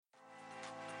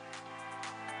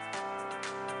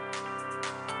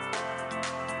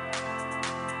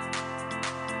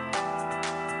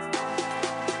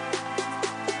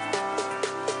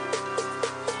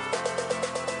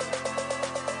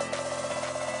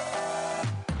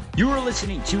You are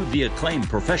listening to the acclaimed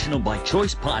Professional by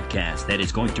Choice podcast that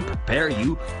is going to prepare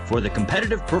you for the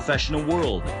competitive professional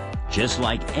world. Just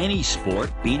like any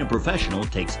sport, being a professional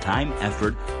takes time,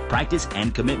 effort, practice,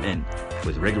 and commitment.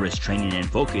 With rigorous training and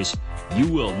focus, you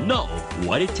will know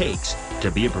what it takes to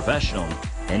be a professional.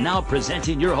 And now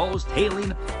presenting your host,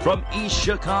 hailing from East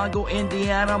Chicago,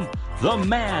 Indiana, the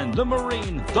man, the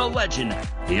Marine, the legend,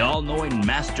 the all-knowing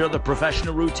master of the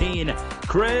professional routine,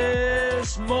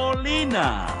 Chris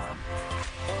Molina.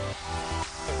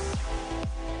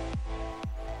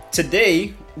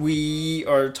 Today, we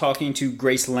are talking to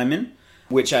Grace Lemen,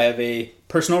 which I have a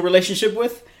personal relationship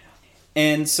with.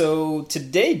 And so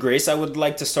today, Grace, I would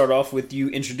like to start off with you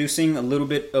introducing a little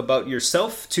bit about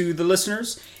yourself to the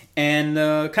listeners and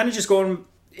kind of just going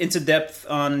into depth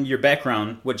on your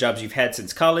background, what jobs you've had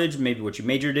since college, maybe what you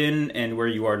majored in, and where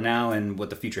you are now and what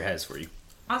the future has for you.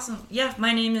 Awesome. Yeah,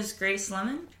 my name is Grace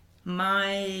Lemen.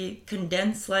 My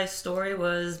condensed life story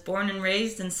was born and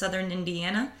raised in southern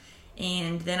Indiana.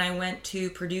 And then I went to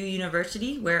Purdue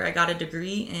University, where I got a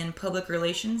degree in public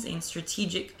relations and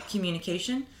strategic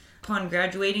communication. Upon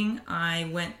graduating, I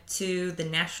went to the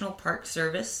National Park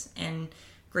Service and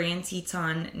Grand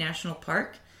Teton National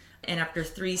Park. And after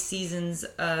 3 seasons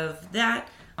of that,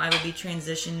 I will be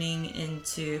transitioning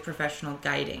into professional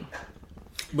guiding.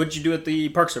 What did you do at the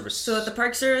Park Service? So at the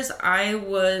Park Service, I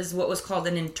was what was called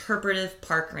an interpretive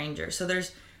park ranger. So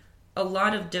there's a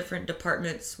lot of different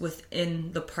departments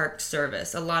within the Park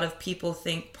Service. A lot of people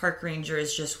think park ranger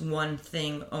is just one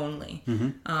thing only.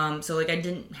 Mm-hmm. So I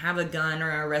didn't have a gun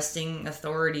or arresting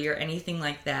authority or anything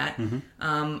like that.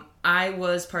 Mm-hmm. I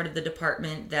was part of the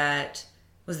department that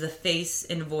was the face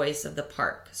and voice of the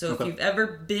park. So if you've ever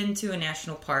been to a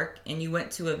national park and you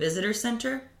went to a visitor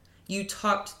center, you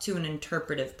talked to an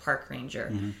interpretive park ranger.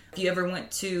 Mm-hmm. If you ever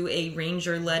went to a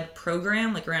ranger-led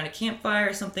program, like around a campfire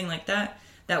or something like that,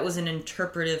 that was an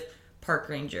interpretive park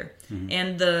ranger. Mm-hmm.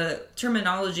 And the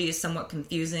terminology is somewhat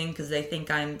confusing because they think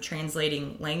I'm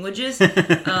translating languages.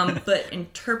 But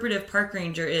interpretive park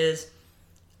ranger is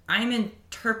I'm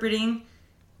interpreting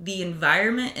the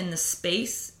environment and the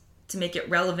space to make it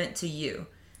relevant to you.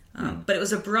 But it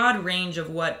was a broad range of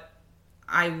what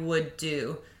I would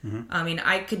do. Mm-hmm. I mean,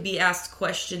 I could be asked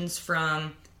questions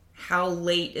from how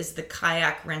late is the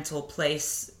kayak rental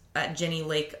place at Jenny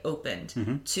Lake opened,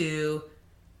 mm-hmm. to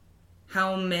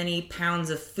how many pounds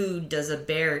of food does a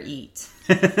bear eat,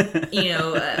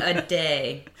 a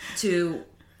day, to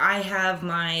I have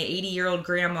my 80-year-old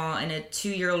grandma and a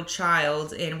 2-year-old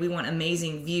child and we want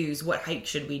amazing views. What hike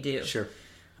should we do? Sure.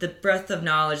 The breadth of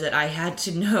knowledge that I had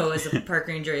to know as a park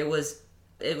ranger, it was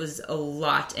a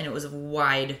lot, and it was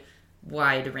wide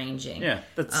ranging. Yeah.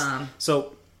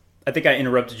 So I think I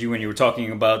interrupted you when you were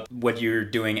talking about what you're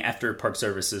doing after park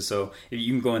services. So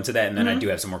you can go into that, and then I do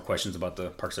have some more questions about the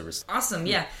park service. Awesome.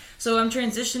 Yeah. So I'm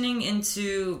transitioning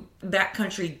into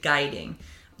backcountry guiding.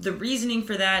 The reasoning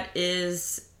for that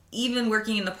is even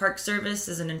working in the park service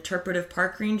as an interpretive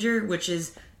park ranger, which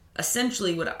is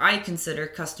essentially what I consider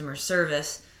customer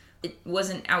service, it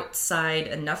wasn't outside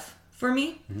enough for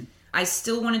me. Mm-hmm. I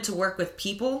still wanted to work with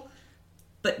people,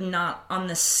 but not on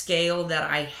the scale that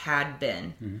I had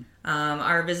been. Mm-hmm.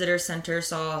 Our visitor center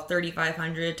saw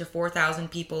 3,500 to 4,000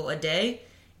 people a day,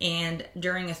 and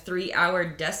during a 3-hour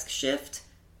desk shift,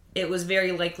 it was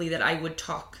very likely that I would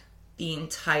talk the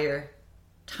entire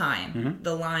time. Mm-hmm.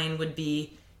 The line would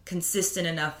be consistent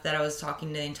enough that I was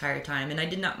talking the entire time, and I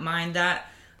did not mind that,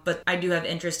 but I do have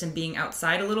interest in being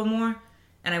outside a little more,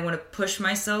 and I want to push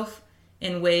myself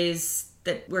in ways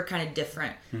that were kind of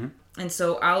different. Mm-hmm. And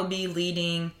so I'll be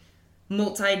leading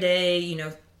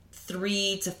multi-day,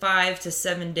 3 to 5 to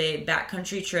 7 day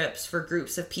backcountry trips for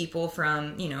groups of people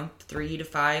from, 3 to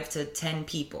 5 to 10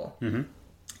 people. Mm-hmm.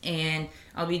 And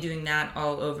I'll be doing that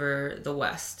all over the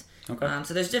West. Okay.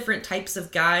 So there's different types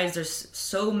of guides. There's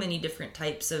so many different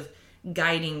types of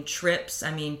guiding trips.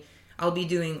 I mean, I'll be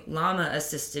doing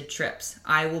llama-assisted trips.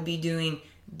 I will be doing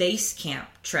base camp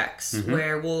treks, mm-hmm.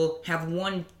 where we'll have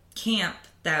one camp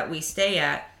that we stay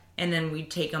at, and then we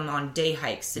take them on day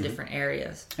hikes to mm-hmm. different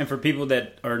areas. And for people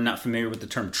that are not familiar with the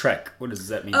term trek, what does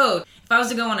that mean? Oh, if I was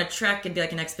to go on a trek, it'd be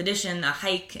like an expedition, a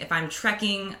hike. If I'm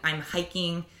trekking, I'm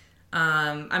hiking.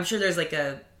 I'm sure there's like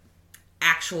a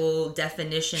actual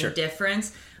definition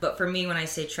difference, but for me, when I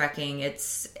say trekking,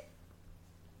 it's,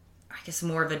 I guess,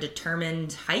 more of a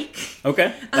determined hike.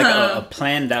 Okay, like a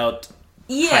planned out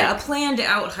hike. A planned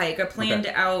out hike, a planned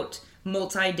out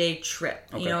multi-day trip.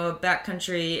 Okay. A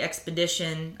backcountry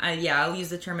expedition. I'll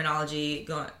use the terminology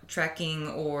trekking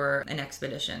or an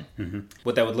expedition. Mm-hmm.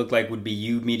 What that would look like would be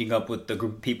you meeting up with the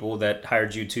group of people that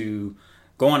hired you to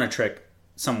go on a trek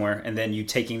somewhere and then you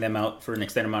taking them out for an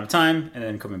extended amount of time and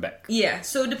then coming back. Yeah,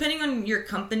 so depending on your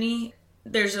company,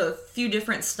 there's a few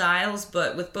different styles,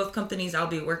 but with both companies I'll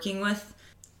be working with,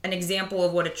 an example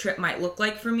of what a trip might look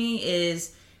like for me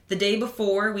is the day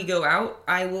before we go out,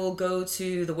 I will go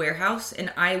to the warehouse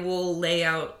and I will lay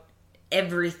out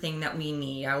everything that we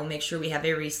need. I will make sure we have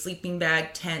every sleeping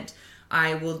bag, tent.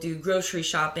 I will do grocery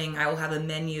shopping. I will have a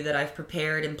menu that I've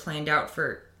prepared and planned out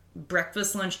for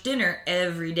breakfast, lunch, dinner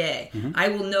every day. Mm-hmm. I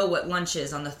will know what lunch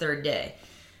is on the third day.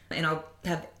 And I'll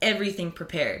have everything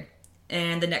prepared.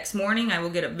 And the next morning, I will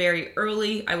get up very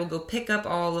early. I will go pick up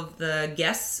all of the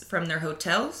guests from their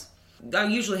hotels. I'll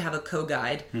usually have a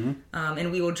co-guide. Mm-hmm.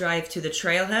 And we will drive to the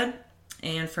trailhead.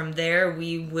 And from there,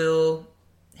 we will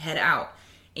head out.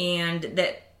 And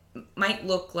that might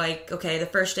look like, okay, the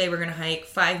first day we're going to hike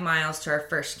 5 miles to our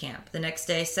first camp. The next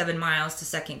day, 7 miles to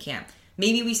second camp.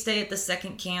 Maybe we stay at the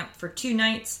second camp for 2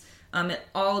 nights. It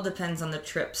all depends on the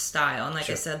trip style. And like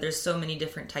I said, there's so many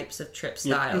different types of trip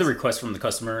styles. Yeah, and the requests from the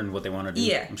customer and what they want to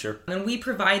do, I'm sure. And we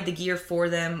provide the gear for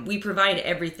them. We provide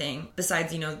everything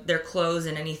besides, their clothes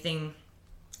and anything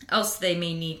else they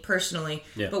may need personally.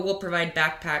 Yeah. But we'll provide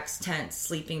backpacks, tents,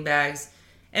 sleeping bags,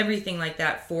 everything like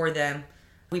that for them.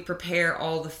 We prepare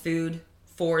all the food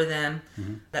for them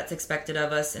that's expected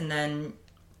of us. And then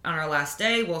on our last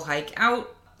day, we'll hike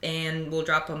out and we'll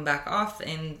drop them back off.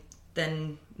 And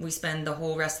then we spend the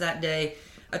whole rest of that day,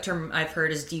 a term I've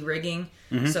heard is de-rigging.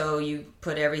 Mm-hmm. So you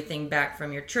put everything back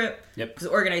from your trip. Yep. Because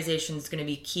organization is going to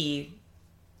be key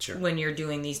when you're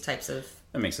doing these types of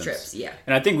that makes sense. Trips. Yeah.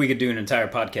 And I think we could do an entire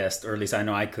podcast, or at least I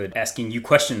know I could, asking you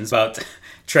questions about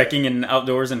trekking and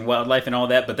outdoors and wildlife and all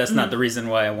that, but that's not the reason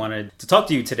why I wanted to talk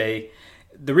to you today.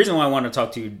 The reason why I want to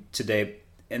talk to you today,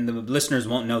 and the listeners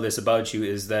won't know this about you,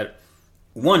 is that,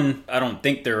 one, I don't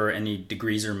think there are any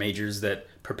degrees or majors that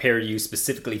prepare you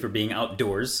specifically for being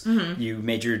outdoors. Mm-hmm. You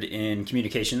majored in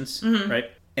communications, right?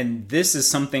 And this is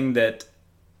something that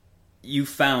you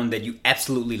found that you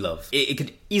absolutely love. It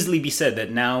could easily be said that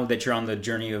now that you're on the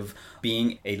journey of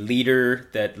being a leader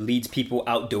that leads people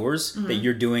outdoors, that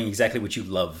you're doing exactly what you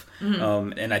love.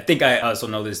 And I think I also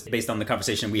know this based on the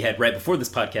conversation we had right before this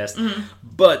podcast.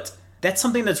 But that's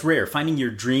something that's rare, finding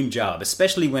your dream job,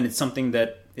 especially when it's something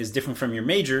that is different from your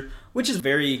major, which is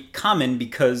very common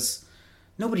because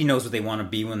nobody knows what they want to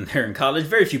be when they're in college.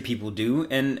 Very few people do.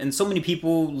 And so many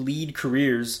people lead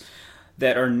careers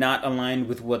that are not aligned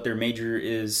with what their major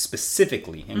is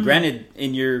specifically. And granted,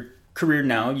 in your career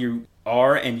now, you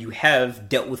are and you have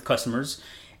dealt with customers,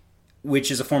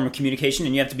 which is a form of communication,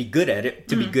 and you have to be good at it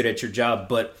to be good at your job.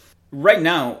 But right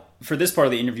now, for this part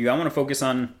of the interview, I want to focus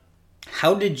on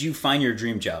how did you find your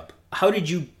dream job? How did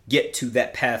you get to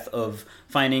that path of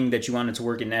finding that you wanted to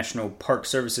work in National Park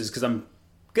Services? Because I'm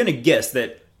going to guess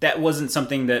that that wasn't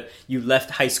something that you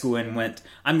left high school and went,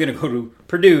 I'm going to go to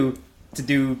Purdue to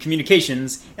do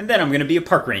communications, and then I'm going to be a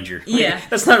park ranger. Yeah.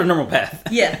 That's not a normal path.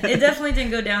 Yeah, it definitely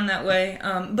didn't go down that way.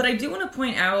 But I do want to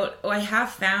point out, I have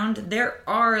found there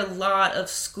are a lot of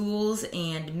schools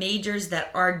and majors that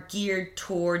are geared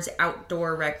towards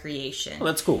outdoor recreation. Well,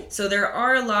 that's cool. So there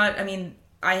are a lot,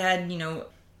 I had,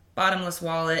 bottomless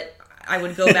wallet. I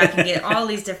would go back and get all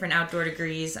these different outdoor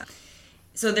degrees.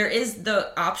 So there is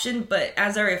the option, but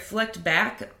as I reflect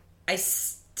back, I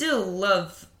still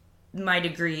love my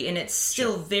degree, and it's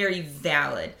still very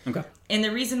valid. Okay. And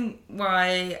the reason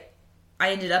why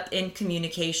I ended up in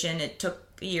communication, it took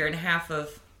a year and a half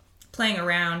of playing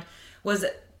around, was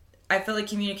I felt like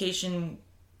communication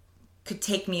could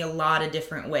take me a lot of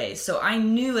different ways. So I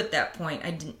knew at that point,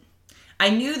 I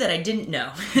knew that I didn't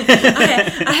know.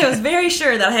 I was very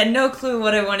sure that I had no clue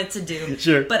what I wanted to do.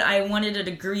 Sure. But I wanted a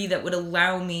degree that would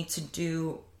allow me to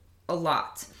do a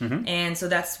lot. And so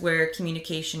that's where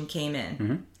communication came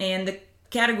in. And the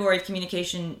category of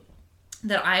communication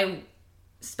that I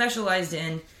specialized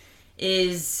in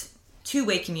is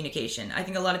two-way communication. I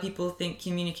think a lot of people think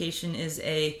communication is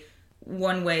a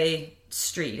one-way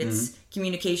street. It's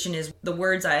communication is the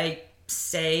words I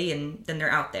say and then they're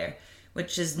out there,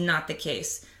 which is not the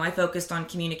case. I focused on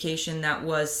communication that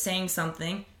was saying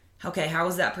something. Okay, how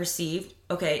was that perceived?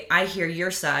 Okay, I hear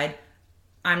your side.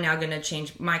 I'm now going to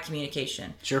change my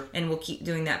communication. Sure. And we'll keep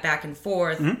doing that back and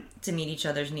forth to meet each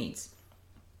other's needs.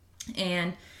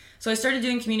 And so I started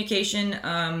doing communication.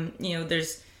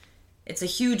 It's a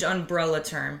huge umbrella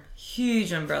term.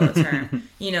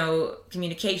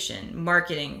 Communication,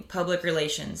 marketing, public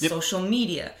relations, social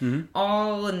media,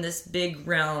 all in this big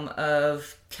realm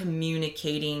of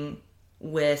communicating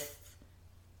with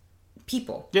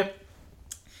people. Yep.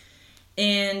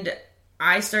 And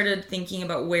I started thinking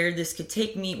about where this could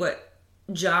take me, what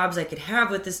jobs I could have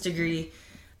with this degree.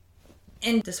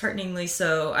 And dishearteningly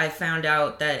so, I found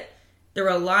out that there were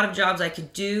a lot of jobs I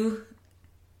could do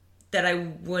that I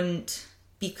wouldn't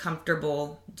be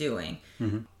comfortable doing.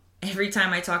 Every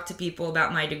time I talk to people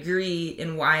about my degree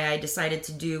and why I decided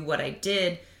to do what I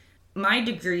did, my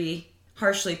degree,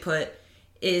 harshly put,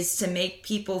 is to make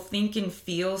people think and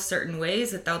feel certain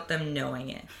ways without them knowing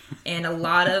it. And a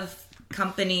lot of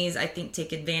companies, I think,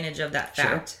 take advantage of that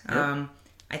fact. Sure. Yep.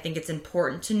 I think it's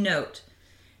important to note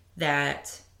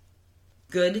that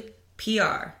good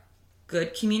PR,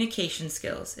 good communication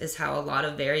skills is how a lot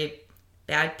of very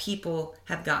bad people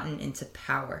have gotten into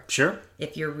power. Sure.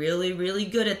 If you're really, really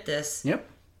good at this, Yep.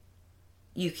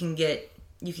 you can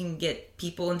get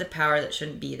people into power that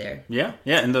shouldn't be there. Yeah.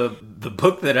 And the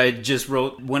book that I just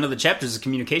wrote, one of the chapters is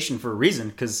communication for a reason,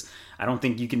 because I don't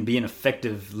think you can be an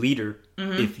effective leader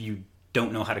if you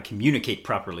don't know how to communicate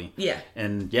properly. Yeah.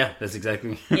 And yeah, that's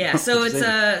exactly. Yeah. So it's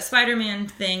a Spider-Man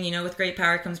thing, with great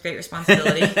power comes great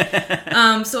responsibility.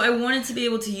 So I wanted to be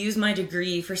able to use my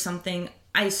degree for something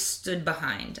I stood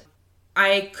behind.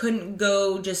 I couldn't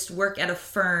go just work at a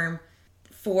firm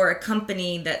for a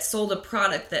company that sold a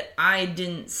product that I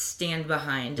didn't stand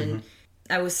behind. And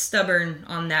I was stubborn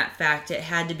on that fact. It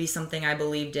had to be something I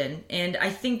believed in. And I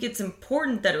think it's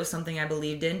important that it was something I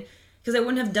believed in, because I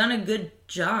wouldn't have done a good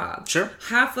job. Sure.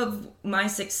 Half of my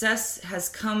success has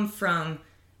come from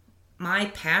my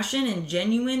passion and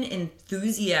genuine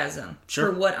enthusiasm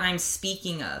for what I'm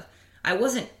speaking of. I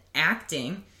wasn't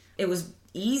acting. It was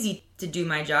easy to do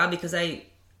my job because I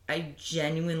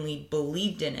genuinely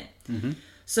believed in it.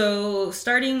 So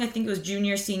starting, I think it was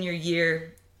junior, senior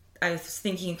year, I was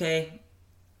thinking, okay,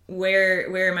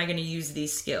 where am I going to use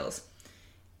these skills?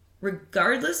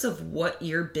 Regardless of what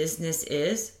your business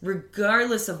is,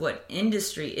 regardless of what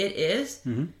industry it is,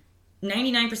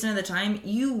 99% of the time,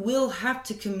 you will have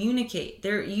to communicate.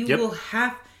 You will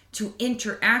have to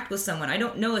interact with someone. I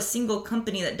don't know a single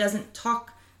company that doesn't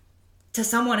talk to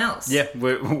someone else. Yeah,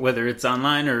 whether it's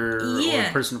online or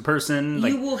person to person.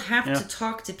 You will have to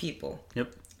talk to people.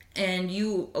 Yep. And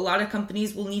a lot of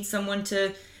companies will need someone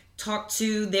to talk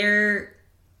to their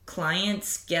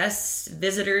clients, guests,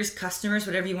 visitors, customers,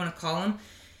 whatever you want to call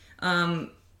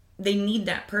them. They need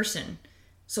that person.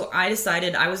 So I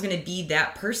decided I was going to be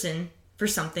that person for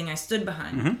something I stood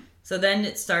behind. So then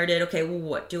it started, okay, well,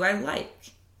 what do I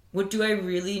like? What do I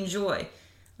really enjoy?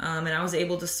 And I was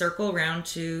able to circle around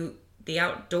to the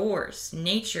outdoors,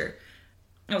 nature.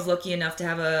 I was lucky enough to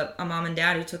have a mom and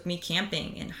dad who took me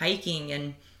camping and hiking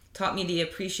and taught me the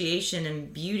appreciation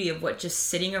and beauty of what just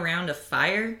sitting around a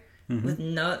fire with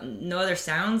no other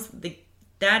sounds,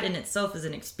 that in itself is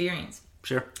an experience.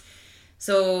 Sure.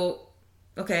 So,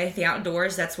 okay, the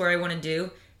outdoors, that's where I want to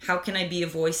do. How can I be a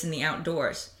voice in the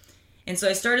outdoors? And so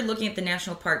I started looking at the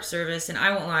National Park Service, and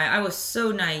I won't lie, I was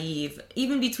so naive,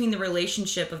 even between the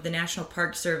relationship of the National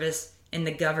Park Service and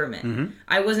the government.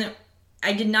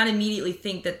 I did not immediately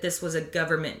think that this was a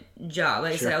government job.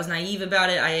 Like I said, I was naive about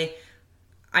it.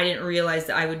 I didn't realize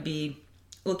that I would be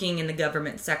looking in the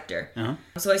government sector.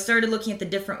 So I started looking at the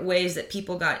different ways that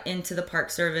people got into the Park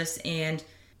Service, and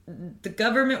the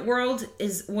government world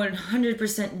is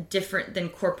 100% different than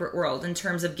corporate world in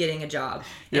terms of getting a job.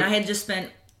 And I had just spent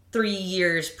 3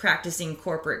 years practicing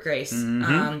corporate grace.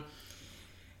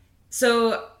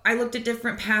 So I looked at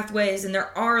different pathways, and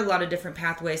there are a lot of different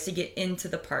pathways to get into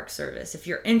the Park Service. If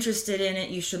you're interested in it,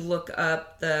 you should look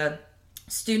up the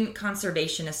Student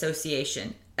Conservation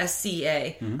Association,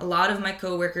 SCA. A lot of my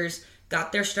coworkers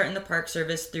got their start in the Park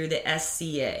Service through the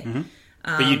SCA.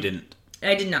 But you didn't.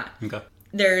 I did not. Okay.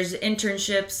 There's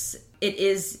internships. It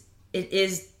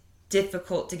is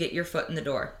difficult to get your foot in the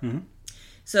door.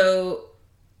 So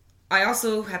I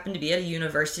also happened to be at a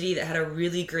university that had a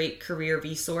really great career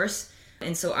resource.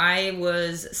 And so I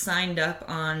was signed up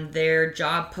on their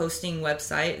job posting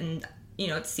website. And,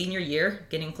 it's senior year,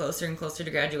 getting closer and closer to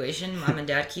graduation. Mom and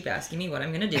dad keep asking me what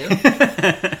I'm going to do.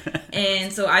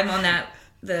 And so I'm on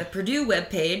the Purdue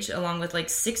webpage, along with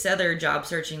like 6 other job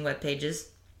searching web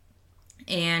pages.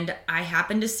 And I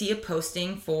happened to see a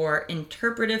posting for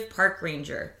interpretive park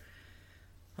ranger.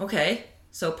 Okay,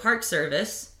 so Park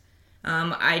Service.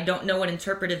 I don't know what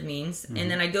interpretive means. And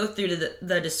then I go through to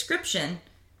the description,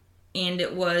 and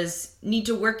it was need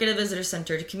to work at a visitor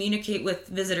center to communicate with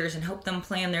visitors and help them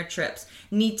plan their trips.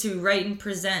 Need to write and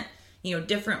present,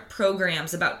 different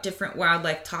programs about different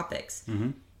wildlife topics.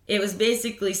 It was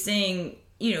basically saying,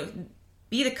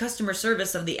 be the customer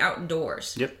service of the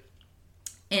outdoors. Yep.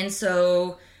 And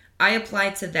so I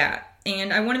applied to that.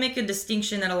 And I want to make a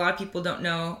distinction that a lot of people don't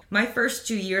know. My first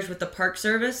 2 years with the Park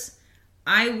Service,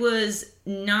 I was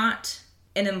not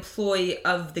an employee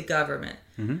of the government.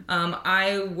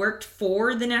 I worked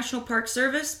for the National Park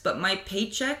Service, but my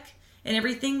paycheck and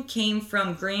everything came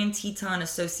from Grand Teton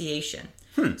Association.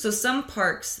 So some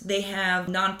parks, they have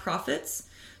nonprofits.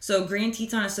 So Grand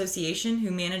Teton Association, who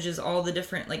manages all the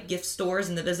different like gift stores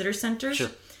and the visitor centers,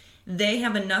 they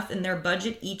have enough in their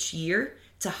budget each year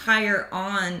to hire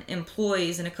on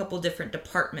employees in a couple different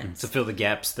departments. To fill the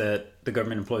gaps that the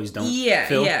government employees don't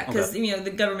fill? Yeah, because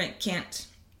the government can't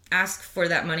ask for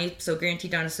that money. So Grand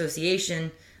Teton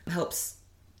Association helps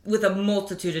with a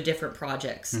multitude of different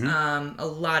projects, a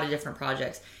lot of different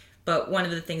projects. But one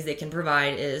of the things they can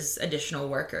provide is additional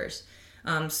workers.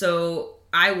 So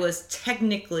I was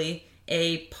technically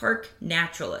a park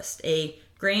naturalist, a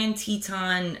Grand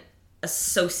Teton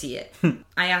associate.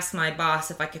 I asked my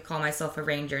boss if I could call myself a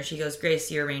ranger, and she goes,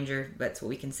 "Grace, you're a ranger. That's what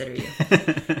we consider you."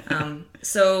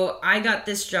 So I got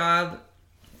this job,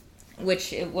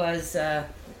 which it was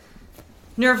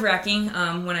nerve-wracking.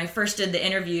 When I first did the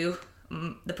interview,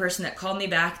 the person that called me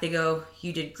back, they go,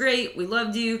 "You did great. We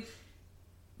loved you.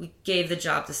 We gave the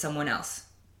job to someone else."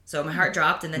 So my heart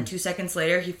dropped, and then 2 seconds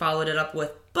later, he followed it up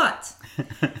with, "But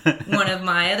one of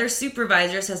my other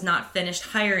supervisors has not finished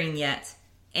hiring yet,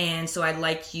 and so I'd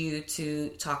like you to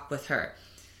talk with her."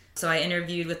 So I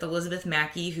interviewed with Elizabeth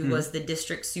Mackey, who was the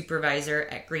district supervisor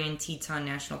at Grand Teton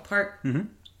National Park,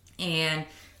 and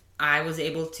I was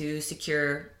able to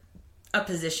secure a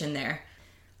position there.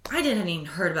 I didn't even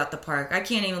heard about the park. I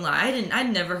can't even lie.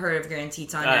 I'd never heard of Grand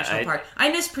Teton National Park. I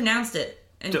mispronounced it.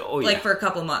 And, for a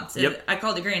couple months. Yep. I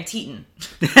called it Grand Teton.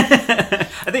 I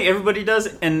think everybody does,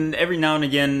 and every now and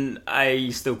again, I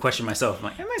still question myself. I'm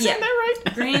like, am I saying that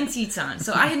right? Grand Teton.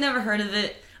 So I had never heard of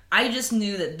it. I just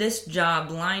knew that this job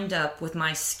lined up with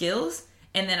my skills,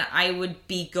 and that I would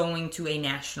be going to a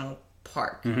national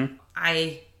park.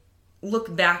 I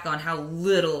look back on how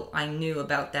little I knew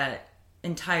about that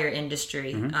entire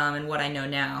industry and what I know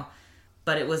now.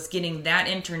 But it was getting that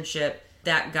internship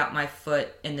that got my foot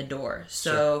in the door.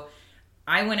 So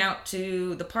I went out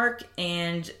to the park,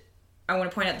 and I want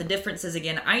to point out the differences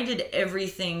again. I did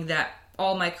everything that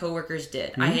all my coworkers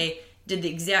did. I did the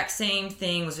exact same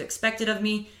thing was expected of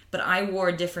me, but I wore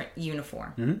a different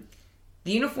uniform.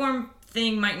 The uniform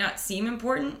thing might not seem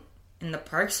important in the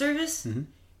Park Service.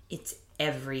 It's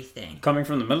everything. Coming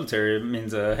from the military, it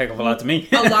means a heck of a lot to me.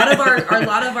 a lot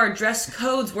of our dress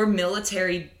codes were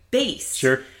military based.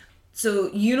 Sure.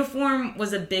 So uniform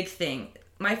was a big thing.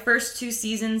 My first 2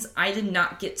 seasons, I did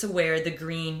not get to wear the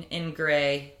green and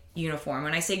gray uniform.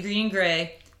 When I say green and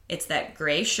gray, it's that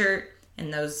gray shirt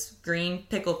and those green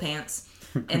pickle pants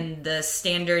and the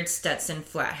standard Stetson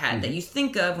flat hat that you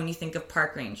think of when you think of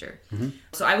park ranger.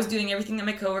 So I was doing everything that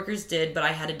my coworkers did, but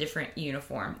I had a different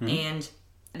uniform, and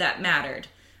that mattered.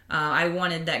 I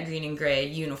wanted that green and gray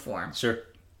uniform. Sure.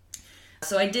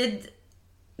 So I did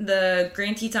the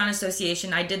Grand Teton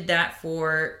Association. I did that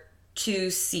for 2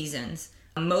 seasons.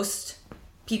 Most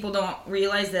people don't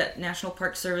realize that National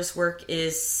Park Service work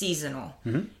is seasonal.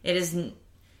 It is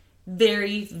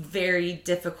very, very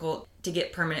difficult to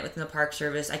get permanent within the Park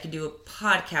Service. I could do a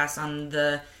podcast on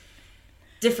the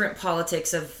different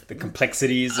politics of the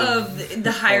complexities of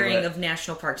the hiring of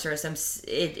National Park Service.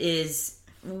 It is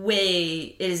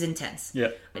intense. Yeah.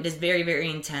 It is very,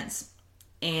 very intense.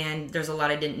 And there's a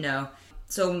lot I didn't know.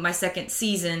 So my second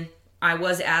season, I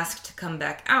was asked to come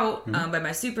back out by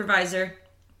my supervisor,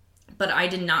 but I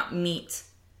did not meet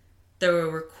the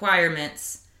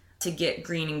requirements to get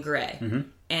green and gray.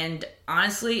 And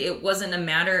honestly, it wasn't a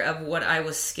matter of what I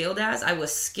was skilled as. I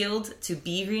was skilled to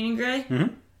be green and gray.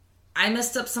 I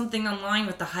messed up something online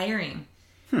with the hiring,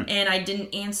 and I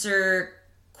didn't answer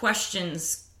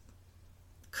questions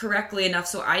correctly enough,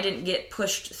 so I didn't get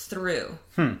pushed through.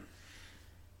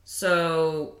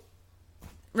 So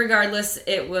regardless,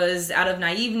 it was out of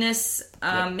naiveness,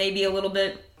 maybe a little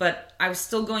bit, but I was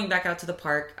still going back out to the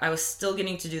park. I was still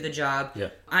getting to do the job.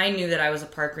 I knew that I was a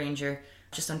park ranger.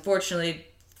 Just unfortunately,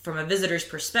 from a visitor's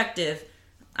perspective,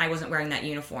 I wasn't wearing that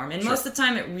uniform. And most of the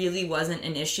time, it really wasn't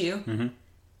an issue.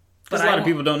 Because a lot of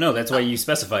people don't know. That's why you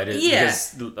specified it.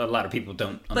 Because a lot of people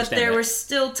don't understand But there were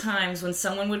still times when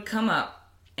someone would come up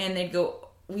and they'd go,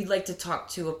 "We'd like to talk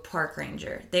to a park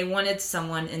ranger." They wanted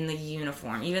someone in the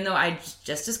uniform, even though I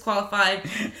just as qualified.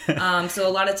 So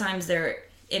a lot of times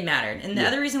it mattered. And the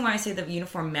other reason why I say the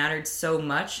uniform mattered so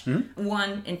much,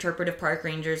 one, interpretive park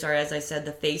rangers are, as I said,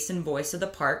 the face and voice of the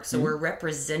park. So we're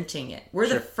representing it. We're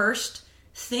the first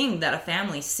thing that a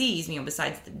family sees,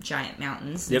 besides the giant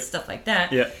mountains and stuff like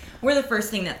that. We're the first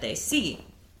thing that they see.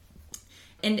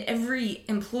 And every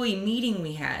employee meeting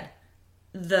we had,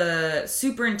 the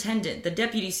superintendent, the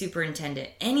deputy superintendent,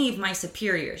 any of my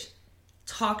superiors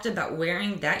talked about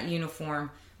wearing that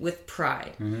uniform with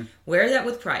pride. Wear that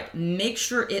with pride. Make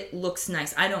sure it looks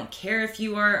nice. I don't care if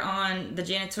you are on the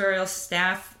janitorial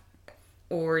staff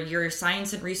or your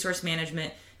science and resource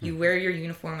management. You wear your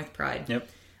uniform with pride. Yep.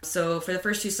 So for the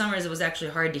first 2 summers, it was actually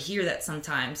hard to hear that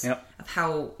sometimes of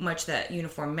how much that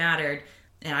uniform mattered,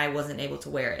 and I wasn't able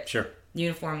to wear it. Sure. The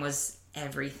uniform was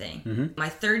everything. My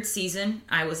 3rd season,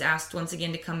 I was asked once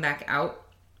again to come back out,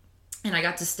 and I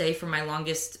got to stay for my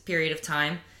longest period of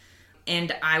time,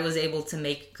 and I was able to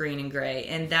make green and gray,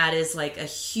 and that is like a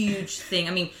huge thing.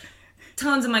 I mean,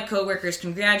 tons of my coworkers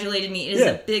congratulated me. It is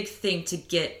a big thing to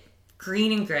get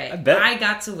green and gray. I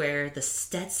got to wear the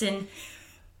Stetson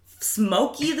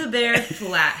Smokey the Bear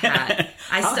flat hat.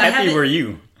 How happy were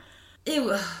you?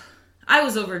 I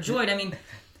was overjoyed. I mean,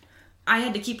 I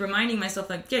had to keep reminding myself,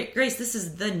 like, Grace, this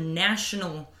is the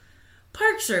National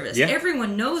Park Service. Yeah.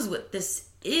 Everyone knows what this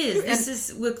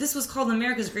is. This was called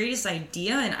America's Greatest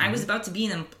Idea, and I was about to be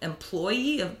an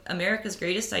employee of America's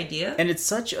Greatest Idea. And it's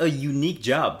such a unique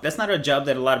job. That's not a job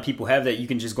that a lot of people have that you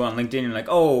can just go on LinkedIn and like,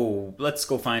 oh, let's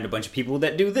go find a bunch of people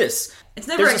that do this. It's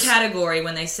never a category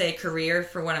when they say career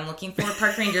for what I'm looking for.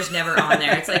 Park ranger's never on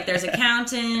there. It's like there's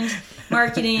accountant,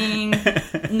 marketing,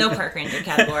 no park ranger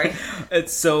category.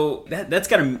 So that's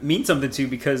got to mean something too,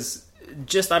 because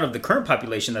just out of the current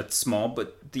population, that's small,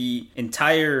 but the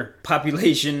entire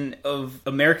population of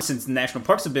America since the national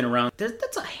parks have been around,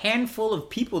 that's a handful of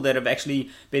people that have actually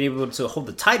been able to hold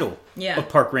the title of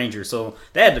park ranger. So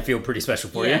that had to feel pretty special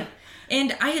for you.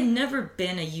 And I had never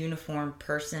been a uniform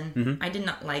person. I did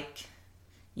not like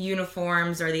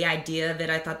uniforms or the idea of it.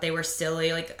 I thought they were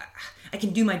silly. Like, I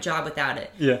can do my job without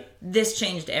it. Yeah. This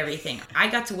changed everything. I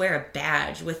got to wear a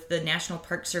badge with the National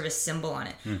Park Service symbol on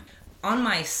it. On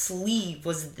my sleeve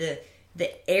was the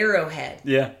arrowhead.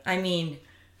 Yeah. I mean,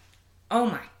 oh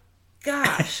my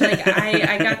gosh. Like,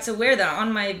 I got to wear that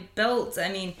on my belt. I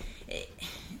mean,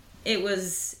 it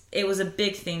was a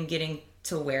big thing getting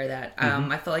to wear that.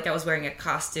 I felt like I was wearing a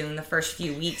costume the first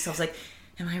few weeks. I was like,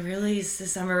 am I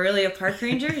really a park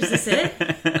ranger? Is this it?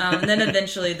 And then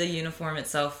eventually the uniform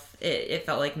itself, it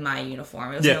felt like my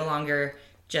uniform. It was no longer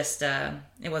just,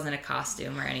 it wasn't a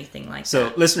costume or anything like that.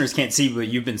 So listeners can't see, but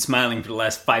you've been smiling for the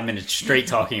last 5 minutes straight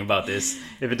talking about this.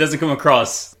 If it doesn't come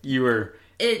across, you were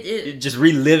just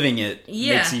reliving it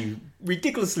makes you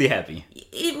ridiculously happy.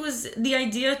 It was the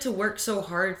idea to work so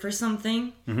hard for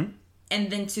something and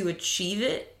then to achieve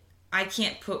it. I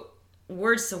can't put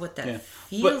words to what that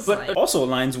feels like. But it also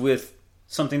aligns with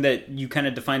something that you kind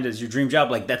of defined as your dream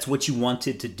job. Like, that's what you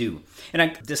wanted to do. And I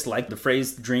dislike the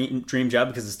phrase dream job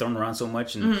because it's thrown around so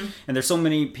much. And there's so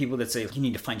many people that say, you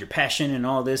need to find your passion and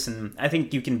all this. And I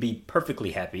think you can be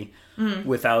perfectly happy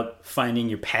without finding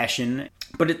your passion.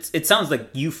 But it sounds like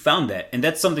you found that. And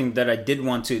that's something that I did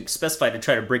want to specify to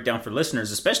try to break down for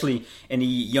listeners, especially any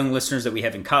young listeners that we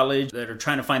have in college that are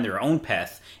trying to find their own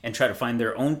path and try to find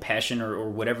their own passion or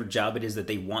whatever job it is that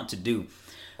they want to do.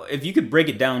 If you could break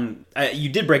it down, you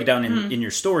did break it down in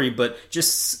your story, but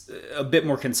just a bit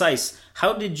more concise.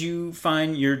 How did you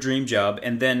find your dream job?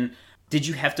 And then did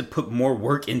you have to put more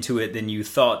work into it than you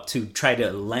thought to try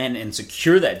to land and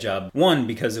secure that job? One,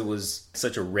 because it was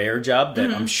such a rare job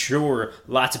that I'm sure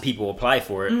lots of people apply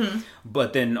for it.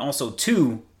 But then also,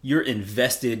 two, you're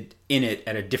invested in it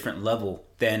at a different level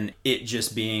than it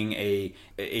just being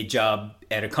a job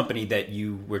at a company that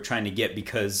you were trying to get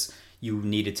because you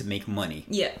needed to make money.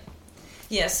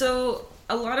 Yeah, so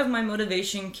a lot of my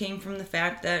motivation came from the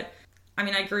fact that, I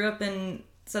mean, I grew up in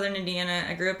Southern Indiana.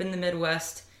 I grew up in the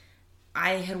Midwest.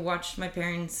 I had watched my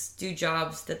parents do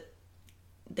jobs that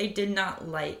they did not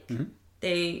like.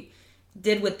 They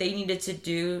did what they needed to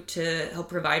do to help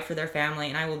provide for their family,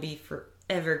 and I will be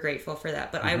forever grateful for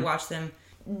that. But I watched them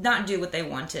not do what they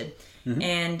wanted.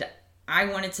 And I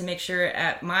wanted to make sure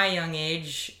at my young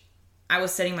age I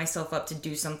was setting myself up to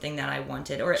do something that I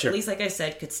wanted, or at least, like I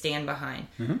said, could stand behind.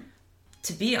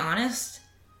 To be honest,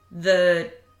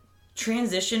 the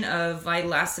transition of my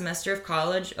last semester of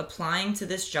college, applying to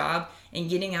this job, and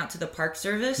getting out to the Park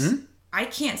Service, I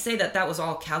can't say that was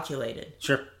all calculated.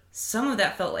 Some of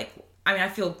that felt like, I mean, I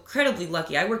feel incredibly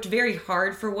lucky. I worked very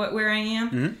hard for where I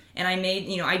am, and I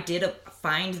made, I did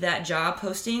find that job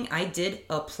posting. I did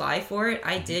apply for it.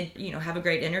 I did, have a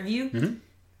great interview.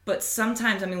 But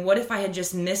sometimes, I mean, what if I had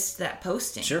just missed that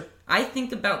posting? I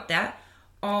think about that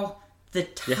all the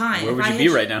time. Where would you be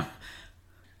right now?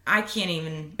 I can't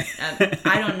even,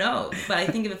 I don't know. But I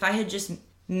think if I had just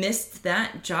missed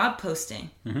that job posting,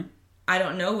 I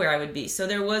don't know where I would be. So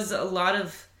there was a lot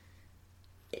of,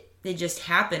 it just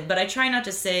happened. But I try not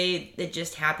to say it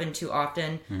just happened too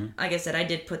often. Like I said, I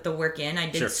did put the work in. I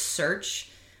did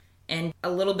search and a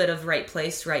little bit of right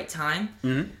place, right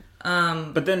time.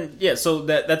 But then, yeah, so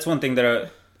that's one thing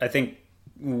that I think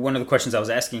one of the questions I was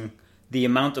asking, the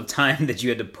amount of time that you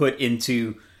had to put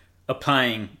into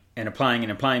applying and applying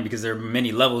and applying, because there are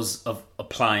many levels of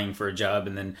applying for a job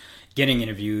and then getting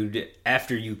interviewed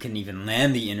after you can even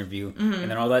land the interview, and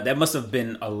then all that. That must have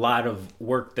been a lot of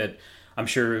work that I'm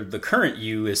sure the current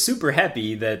you is super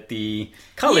happy that the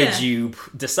college you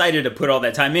decided to put all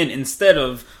that time in instead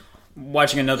of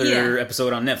watching another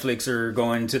episode on Netflix or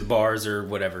going to the bars or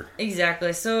whatever.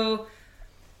 Exactly. So,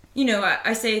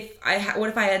 I say, what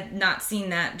if I had not seen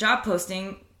that job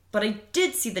posting, but I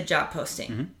did see the job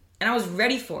posting, and I was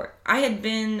ready for it. I had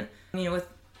been, with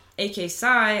AK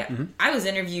Psi, I was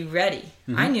interview ready.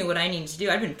 I knew what I needed to do.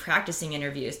 I'd been practicing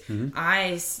interviews.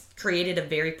 I created a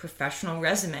very professional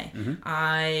resume.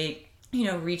 I,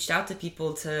 reached out to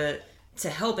people to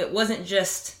help. It wasn't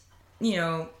just,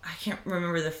 I can't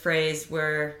remember the phrase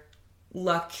where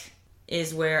luck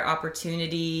is where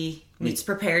opportunity meets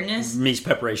preparedness. Meets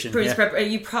preparation.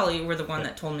 You probably were the one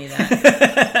that told me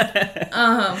that.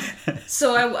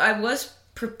 So I was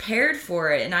prepared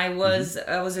for it, and I was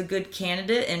a good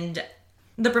candidate, and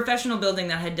the professional building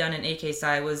that I had done in AK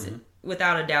Psi was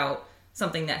without a doubt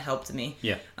something that helped me.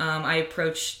 I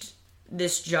approached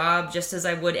this job just as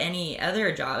I would any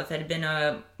other job. If it had been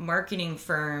a marketing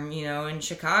firm, in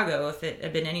Chicago, if it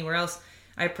had been anywhere else,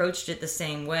 I approached it the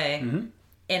same way.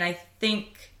 And I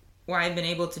think why I've been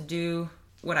able to do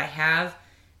what I have,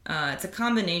 it's a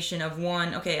combination of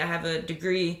one, okay, I have a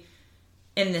degree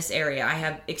in this area. I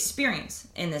have experience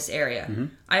in this area.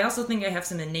 I also think I have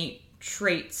some innate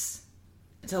traits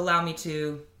to allow me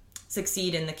to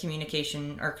succeed in the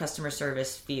communication or customer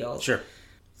service field. Sure.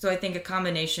 So I think a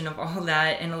combination of all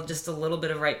that and just a little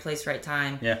bit of right place, right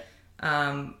time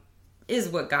is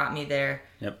what got me there.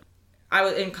 Yep.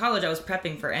 In college, I was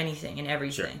prepping for anything and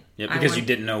everything. Sure. Yeah, because you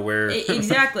didn't know where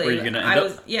exactly where you're going to end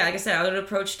up. Like I said, I would have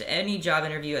approached any job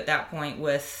interview at that point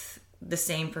with the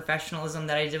same professionalism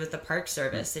that I did with the Park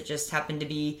Service. It just happened to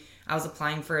be I was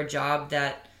applying for a job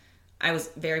that I was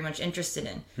very much interested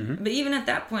in. But even at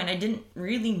that point, I didn't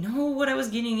really know what I was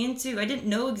getting into. I didn't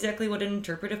know exactly what an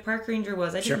interpretive park ranger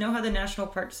was. I didn't know how the National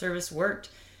Park Service worked.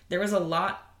 There was a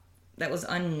lot that was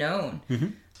unknown.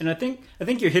 And I think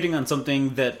you're hitting on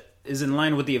something that is in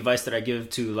line with the advice that I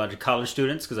give to a lot of college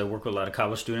students, because I work with a lot of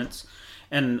college students.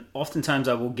 And oftentimes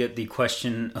I will get the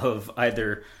question of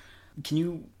either, can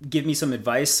you give me some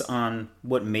advice on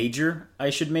what major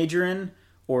I should major in?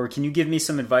 Or can you give me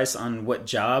some advice on what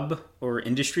job or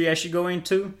industry I should go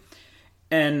into?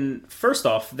 And first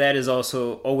off, that is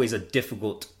also always a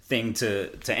difficult thing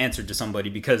to answer to somebody,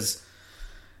 because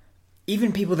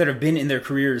even people that have been in their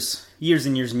careers years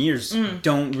and years and years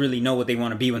don't really know what they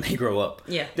want to be when they grow up.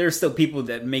 Yeah. There are still people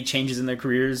that make changes in their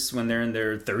careers when they're in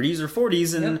their 30s or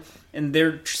 40s, and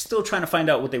they're still trying to find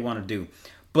out what they want to do.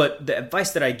 But the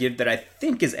advice that I give that I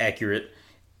think is accurate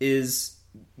is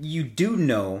you do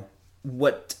know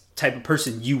what type of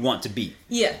person you want to be.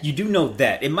 Yeah. You do know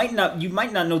that. You might not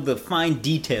know the fine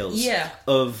details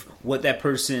of what that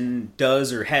person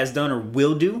does or has done or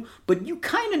will do, but you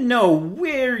kind of know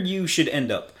where you should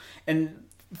end up. And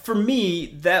for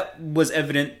me, that was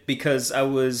evident because I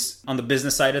was on the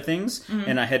business side of things,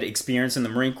 and I had experience in the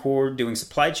Marine Corps doing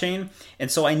supply chain. And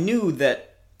so I knew that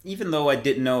even though I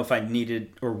didn't know if I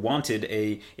needed or wanted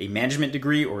a management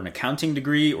degree or an accounting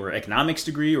degree or economics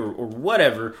degree or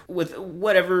whatever, with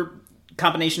whatever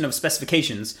combination of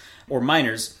specifications or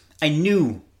minors, I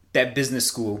knew that business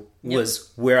school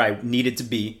was where I needed to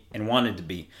be and wanted to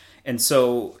be. And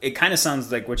so it kind of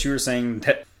sounds like what you were saying,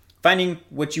 that finding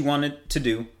what you wanted to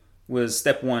do was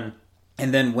step one.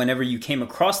 And then whenever you came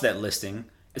across that listing,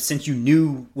 since you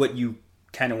knew what you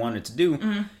kind of wanted to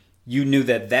do, you knew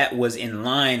that was in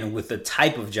line with the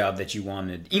type of job that you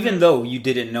wanted, even though you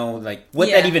didn't know like what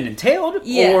that even entailed,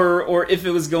 or if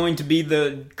it was going to be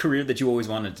the career that you always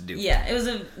wanted to do. Yeah, it was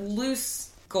a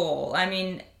loose goal. I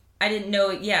mean, I didn't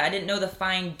know the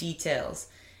fine details.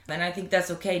 And I think that's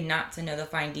okay not to know the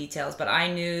fine details, but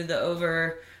I knew the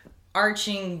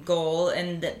overarching goal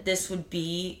and that this would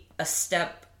be a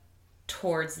step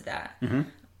towards that.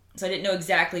 So I didn't know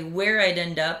exactly where I'd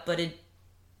end up, but it'd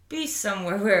be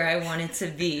somewhere where I wanted to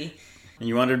be. And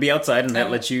you wanted to be outside, and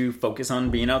that lets you focus on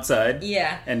being outside.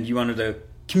 Yeah. And you wanted to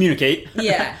communicate.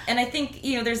 Yeah. And I think,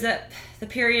 there's the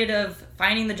period of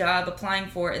finding the job, applying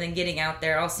for it, and then getting out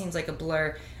there. It all seems like a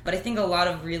blur. But I think a lot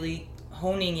of really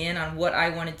honing in on what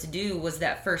I wanted to do was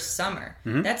that first summer.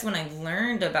 That's when I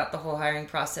learned about the whole hiring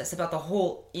process, about the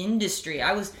whole industry.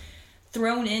 I was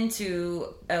thrown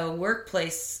into a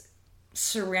workplace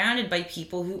surrounded by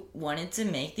people who wanted to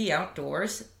make the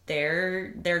outdoors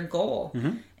their goal.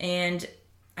 And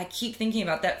I keep thinking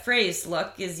about that phrase.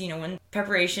 Luck is, when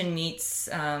preparation meets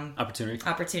opportunity.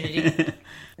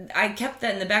 I kept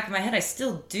that in the back of my head. I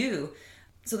still do.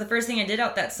 So the first thing I did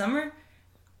out that summer,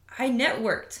 I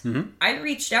networked. Mm-hmm. I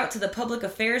reached out to the public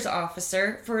affairs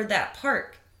officer for that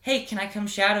park. Hey, can I come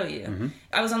shadow you? Mm-hmm.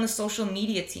 I was on the social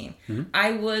media team. Mm-hmm.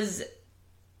 I was,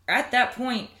 at that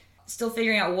point, still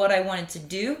figuring out what I wanted to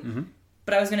do. Mm-hmm.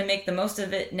 But I was going to make the most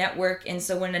of it, network. And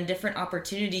so when a different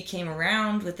opportunity came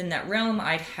around within that realm,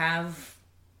 I'd have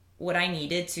what I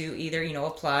needed to either,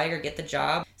 apply or get the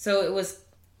job. So it was,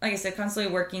 like I said,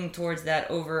 constantly working towards that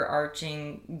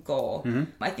overarching goal.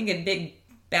 Mm-hmm. I think a big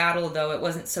battle, though it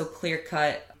wasn't so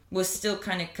clear-cut, was still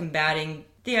kind of combating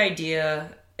the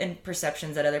idea and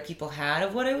perceptions that other people had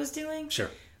of what I was doing.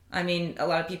 Sure. I mean, a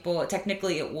lot of people,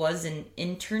 technically it was an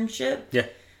internship. Yeah.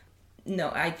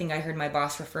 No, I think I heard my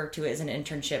boss refer to it as an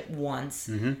internship once.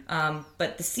 Mm-hmm.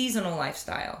 But the seasonal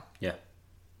lifestyle. Yeah.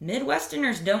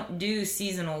 Midwesterners don't do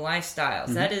seasonal lifestyles.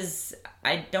 Mm-hmm. That is,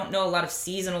 I don't know a lot of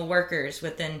seasonal workers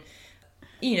within,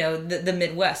 the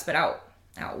Midwest. But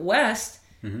out west,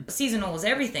 mm-hmm. seasonal is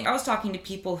everything. I was talking to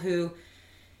people who,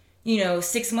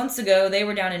 6 months ago, they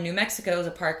were down in New Mexico as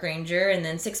a park ranger. And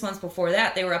then 6 months before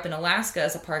that, they were up in Alaska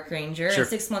as a park ranger. Sure. And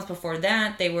 6 months before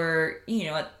that, they were,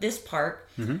 at this park.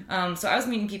 Mm-hmm. So I was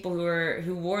meeting people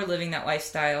who were living that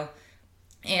lifestyle.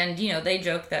 And, they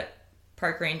joke that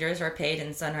park rangers are paid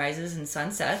in sunrises and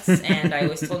sunsets. And I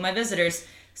always told my visitors,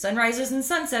 sunrises and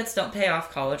sunsets don't pay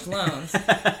off college loans.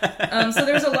 So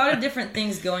there's a lot of different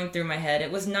things going through my head.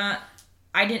 It was not...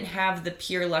 I didn't have the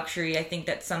pure luxury, I think,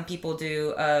 that some people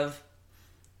do of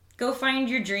go find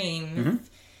your dream. Mm-hmm.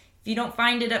 If you don't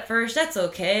find it at first, that's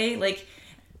okay. Like,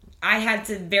 I had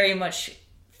to very much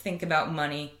think about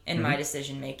money in mm-hmm. my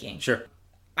decision making. Sure.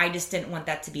 I just didn't want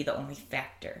that to be the only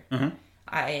factor. Mm-hmm.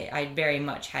 I very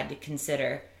much had to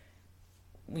consider,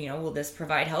 will this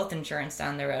provide health insurance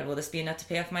down the road? Will this be enough to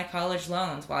pay off my college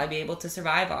loans? Will I be able to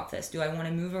survive off this? Do I want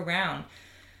to move around?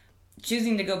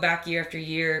 Choosing to go back year after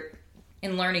year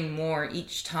and learning more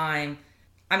each time.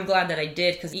 I'm glad that I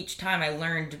did, because each time I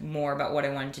learned more about what I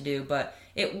wanted to do. But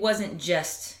it wasn't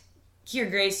just, here,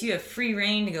 Grace, you have free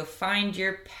reign to go find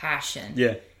your passion.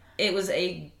 Yeah. It was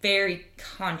a very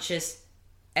conscious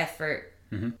effort.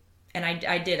 Mm-hmm. And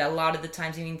I did. A lot of the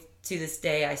times, even to this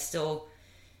day, I still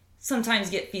sometimes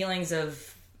get feelings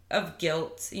of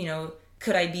guilt.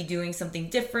 Could I be doing something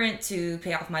different to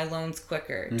pay off my loans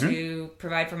quicker, mm-hmm. to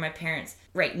provide for my parents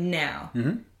right now?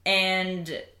 Mm-hmm.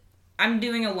 And I'm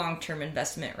doing a long-term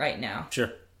investment right now.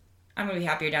 Sure. I'm going to be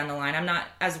happier down the line. I'm not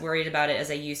as worried about it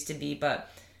as I used to be, but,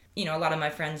 a lot of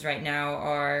my friends right now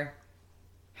are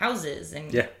houses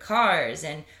and cars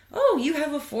and, oh, you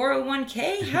have a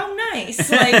 401k? How nice.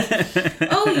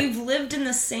 Like, oh, you've lived in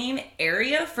the same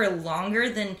area for longer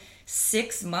than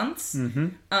 6 months.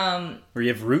 Mm-hmm. Or you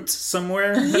have roots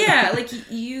somewhere. Yeah, like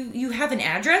you have an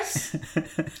address?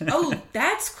 Oh,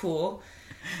 that's cool.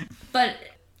 But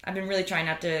I've been really trying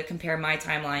not to compare my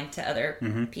timeline to other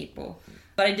mm-hmm. people.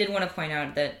 But I did want to point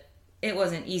out that it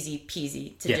wasn't easy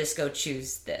peasy to just go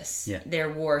choose this. Yeah. There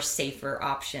were safer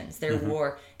options. There mm-hmm.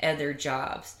 were other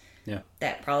jobs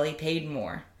that probably paid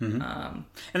more. Mm-hmm.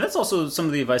 And that's also some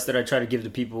of the advice that I try to give to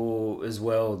people as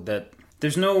well, that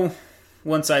there's no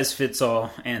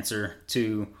one-size-fits-all answer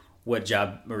to what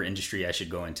job or industry I should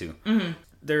go into. Mm-hmm.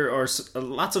 There are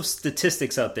lots of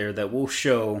statistics out there that will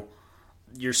show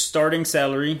your starting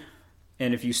salary,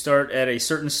 and if you start at a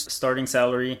certain starting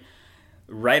salary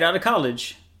right out of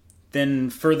college, then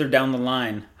further down the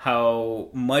line, how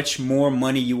much more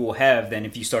money you will have than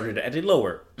if you started at a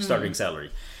lower starting mm-hmm. salary.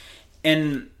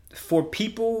 And for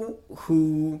people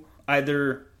who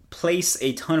either place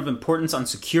a ton of importance on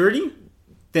security,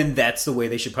 then that's the way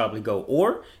they should probably go.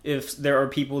 Or if there are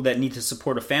people that need to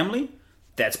support a family,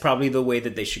 that's probably the way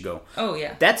that they should go. Oh,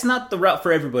 yeah. That's not the route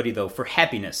for everybody, though, for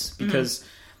happiness. Because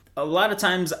mm-hmm. a lot of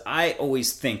times I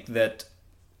always think that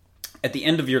at the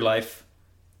end of your life,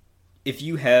 if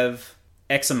you have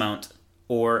X amount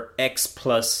or X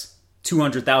plus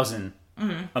 200,000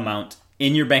 mm-hmm. amount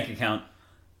in your bank account,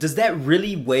 does that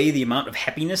really weigh the amount of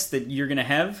happiness that you're going to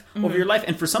have mm-hmm. over your life?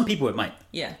 And for some people, it might.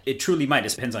 Yeah. It truly might.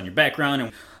 It depends on your background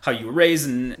and how you were raised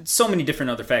and so many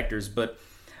different other factors. But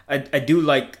I do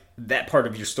like that part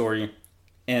of your story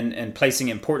and placing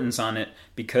importance on it,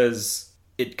 because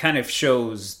it kind of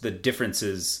shows the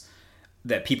differences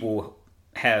that people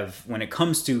have when it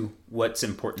comes to what's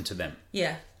important to them.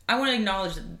 Yeah. I want to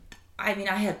acknowledge that, I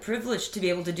had privilege to be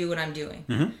able to do what I'm doing.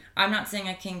 Mm-hmm. I'm not saying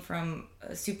I came from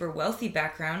a super wealthy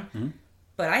background, mm-hmm.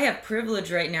 but I have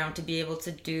privilege right now to be able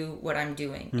to do what I'm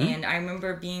doing. Mm-hmm. And I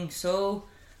remember being so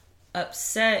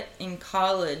upset in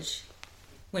college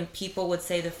when people would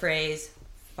say the phrase,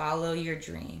 follow your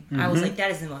dream. I was like,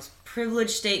 that is the most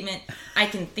privileged statement I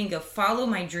can think of. Follow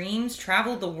my dreams,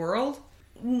 travel the world.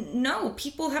 No,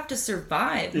 people have to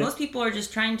survive. Most people are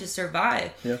just trying to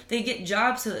survive. They get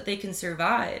jobs so that they can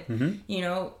survive. You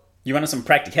know, you wanted some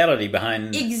practicality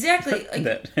behind exactly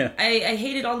that. I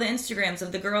hated all the Instagrams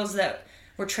of the girls that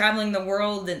were traveling the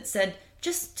world that said,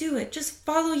 just do it, just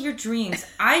follow your dreams.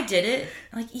 I did it.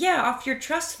 I'm like, yeah, off your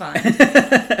trust fund.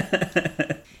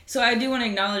 So I do want to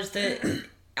acknowledge that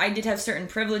I did have certain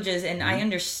privileges, and I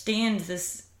understand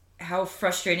this, how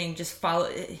frustrating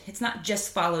it's not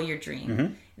just follow your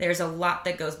dream. There's a lot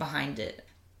that goes behind it.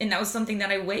 And that was something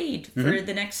that I weighed for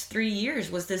the next 3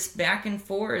 years, was this back and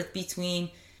forth between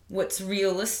what's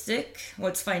realistic,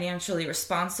 what's financially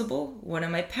responsible, what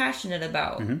am I passionate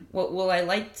about, what will I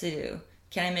like to do,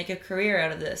 can I make a career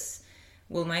out of this,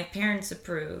 will my parents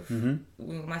approve,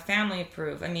 will my family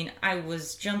approve. I mean, I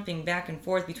was jumping back and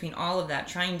forth between all of that,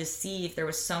 trying to see if there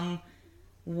was some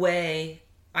way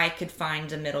I could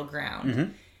find a middle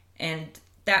ground. And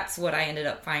that's what I ended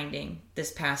up finding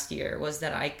this past year, was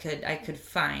that I could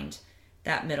find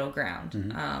that middle ground.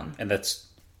 And that's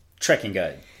trekking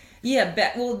guide. Yeah,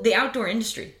 the outdoor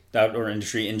industry. The outdoor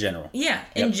industry in general. Yeah,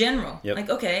 in general. Like,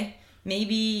 okay,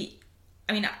 maybe,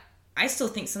 I mean, I still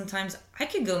think sometimes I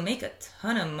could go make a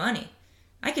ton of money.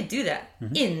 I could do that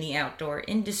in the outdoor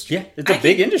industry. Yeah, it's a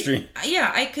big industry.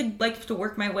 Yeah, I could like to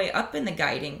work my way up in the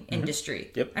guiding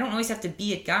industry. I don't always have to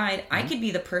be a guide. I could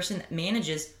be the person that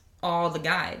manages all the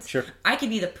guides. Sure. I could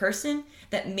be the person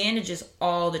that manages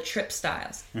all the trip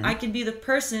styles. I could be the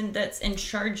person that's in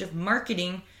charge of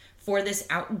marketing for this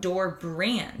outdoor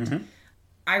brand.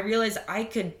 I realized I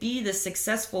could be the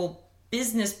successful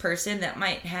business person that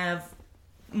might have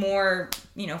more,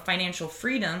 financial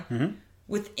freedom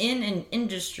within an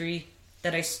industry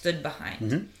that I stood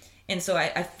behind. And so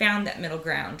I found that middle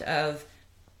ground of,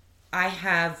 I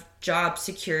have job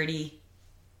security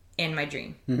and my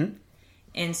dream.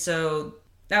 And so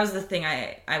that was the thing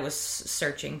I was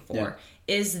searching for.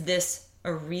 Is this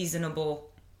a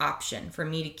reasonable option for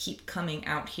me to keep coming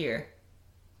out here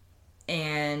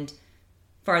and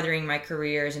farthering my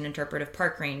career as an interpretive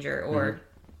park ranger, or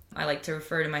I like to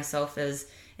refer to myself as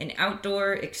an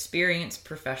outdoor experience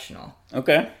professional.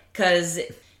 Okay. Because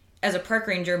as a park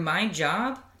ranger, my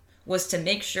job was to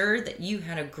make sure that you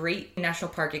had a great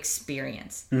national park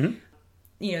experience.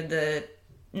 The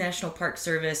National Park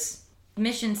Service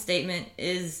mission statement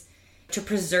is to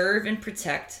preserve and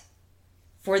protect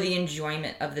for the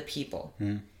enjoyment of the people.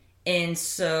 And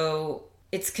so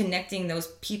it's connecting those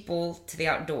people to the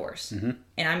outdoors.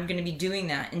 And I'm going to be doing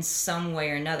that in some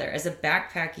way or another. As a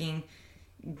backpacking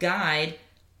guide,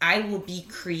 I will be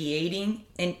creating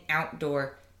an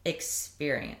outdoor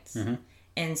experience.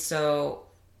 And so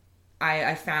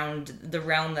I found the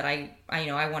realm that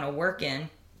I want to work in.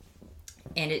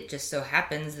 And it just so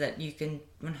happens that you can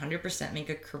 100% make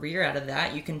a career out of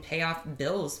that. You can pay off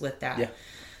bills with that. Yeah.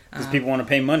 Because people want to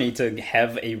pay money to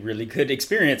have a really good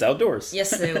experience outdoors. Yes,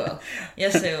 they will.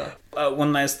 Yes, they will.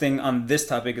 One last thing on this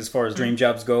topic, as far as dream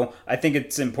jobs go, I think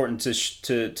it's important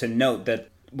to note that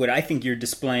what I think you're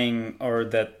displaying are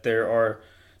that there are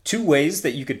two ways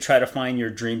that you could try to find your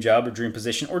dream job or dream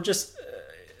position, or just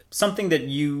something that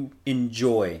you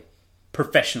enjoy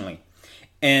professionally.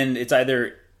 And it's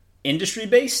either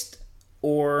industry-based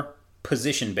or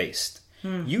position-based.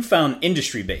 You found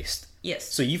industry-based.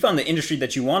 Yes. So you found the industry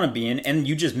that you want to be in, and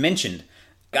you just mentioned,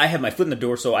 I have my foot in the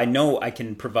door, so I know I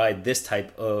can provide this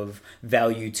type of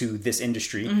value to this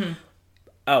industry.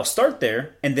 I'll start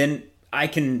there, and then I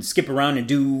can skip around and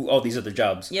do all these other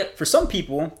jobs. For some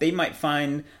people, they might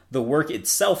find the work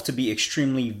itself to be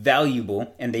extremely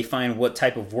valuable, and they find what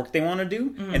type of work they want to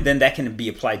do, and then that can be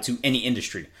applied to any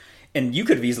industry. And you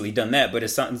could have easily done that, but it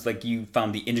sounds like you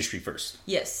found the industry first.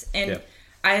 Yes, and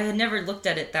I had never looked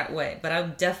at it that way, but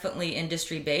I'm definitely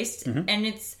industry-based, and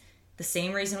it's the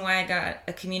same reason why I got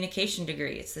a communication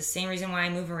degree. It's the same reason why I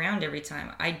move around every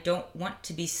time. I don't want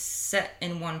to be set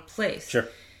in one place. Sure.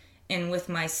 And with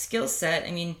my skill set,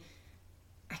 I mean,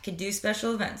 I could do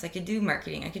special events, I could do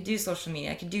marketing, I could do social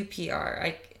media, I could do PR.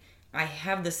 I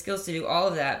have the skills to do all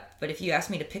of that, but if you ask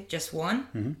me to pick just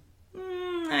one,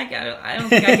 I don't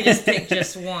think I could just pick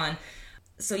just one.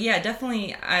 So yeah,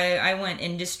 definitely I went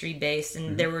industry-based,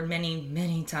 and there were many,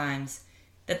 many times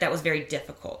that was very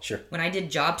difficult. Sure. When I did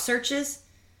job searches,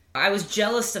 I was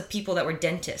jealous of people that were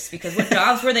dentists, because what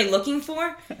jobs were they looking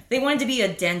for? They wanted to be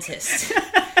a dentist.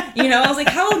 I was like,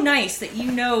 how nice that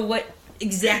you know what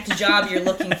exact job you're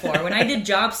looking for. When I did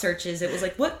job searches, it was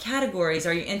like, what categories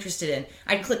are you interested in?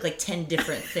 I'd click like 10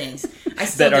 different things.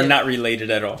 That are not related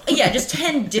at all. Yeah, just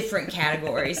 10 different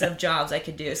categories of jobs I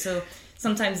could do. So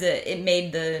sometimes it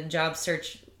made the job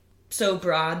search so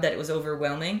broad that it was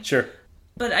overwhelming. Sure.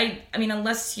 But I mean,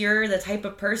 unless you're the type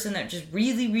of person that just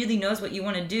really, really knows what you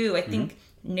want to do, I think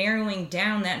narrowing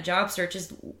down that job search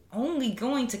is only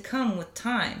going to come with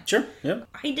time. Sure, yep.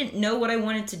 I didn't know what I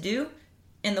wanted to do,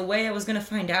 and the way I was going to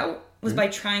find out was by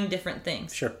trying different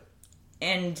things. Sure.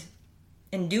 And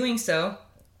in doing so,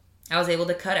 I was able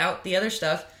to cut out the other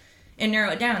stuff and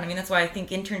narrow it down. I mean, that's why I think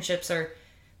internships they're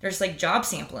just like job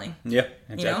sampling. Yeah,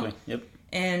 exactly. You know? Yep.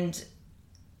 And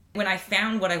when I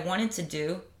found what I wanted to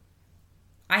do,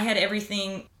 I had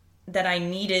everything that I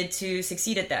needed to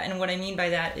succeed at that. And what I mean by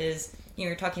that is,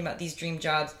 you're talking about these dream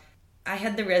jobs. I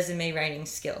had the resume writing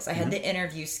skills. I had the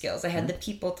interview skills. I had the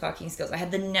people talking skills. I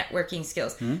had the networking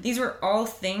skills. These were all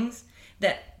things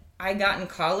that I got in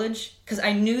college because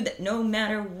I knew that no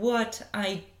matter what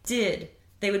I did,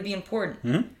 they would be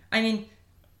important. I mean,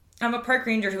 I'm a park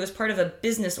ranger who was part of a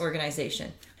business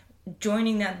organization.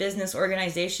 Joining that business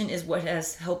organization is what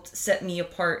has helped set me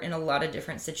apart in a lot of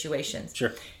different situations.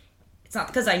 Sure. It's not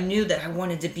because I knew that I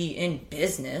wanted to be in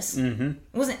business. It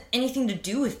wasn't anything to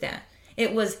do with that.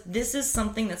 It was, this is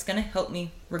something that's going to help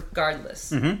me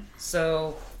regardless.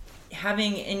 So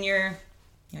having in your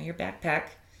backpack,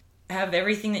 have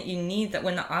everything that you need, that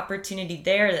when the opportunity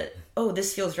there, that, oh,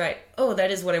 this feels right. Oh,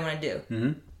 that is what I want to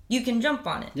do. You can jump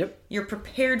on it. Yep. You're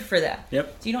prepared for that.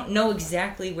 Yep. So you don't know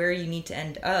exactly where you need to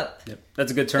end up. Yep.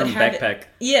 That's a good term, backpack.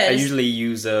 I usually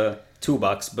use a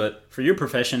toolbox, but for your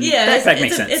profession, backpack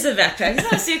makes sense. It's a backpack. It's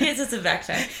not a suitcase, it's a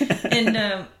backpack.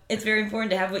 And it's very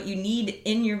important to have what you need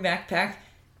in your backpack,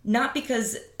 not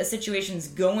because a situation's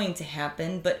going to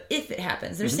happen, but if it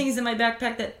happens. There's things in my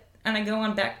backpack that, and I go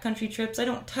on backcountry trips, I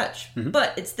don't touch.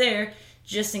 But it's there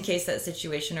just in case that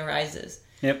situation arises.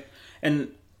 Yep.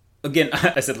 And again,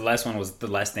 I said the last one was the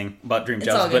last thing about dream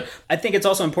jobs, but I think it's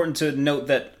also important to note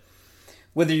that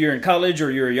whether you're in college or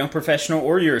you're a young professional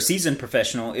or you're a seasoned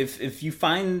professional, if you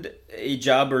find a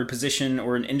job or a position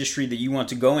or an industry that you want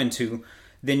to go into,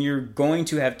 then you're going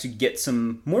to have to get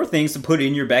some more things to put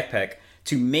in your backpack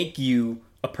to make you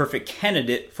a perfect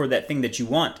candidate for that thing that you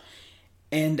want.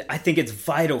 And I think it's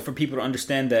vital for people to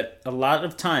understand that a lot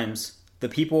of times the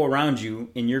people around you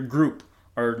in your group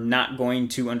are not going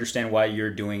to understand why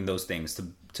you're doing those things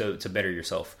to better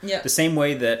yourself. Yeah. The same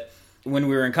way that when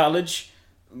we were in college,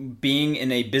 being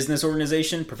in a business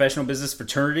organization, professional business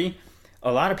fraternity,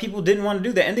 a lot of people didn't want to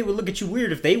do that. And they would look at you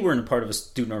weird if they weren't a part of a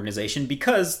student organization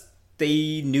because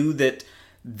they knew that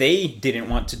they didn't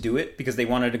want to do it because they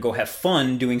wanted to go have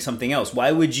fun doing something else.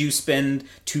 Why would you spend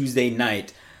Tuesday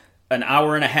night an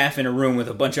hour and a half in a room with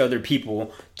a bunch of other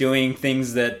people doing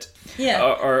things that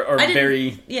are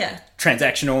very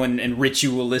transactional and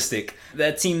ritualistic?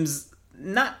 That seems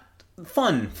not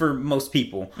fun for most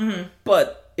people,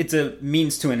 but it's a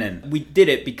means to an end. We did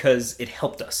it because it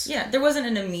helped us. Yeah, there wasn't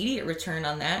an immediate return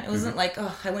on that. It wasn't like,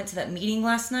 oh, I went to that meeting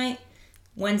last night.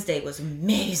 Wednesday was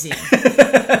amazing.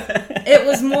 It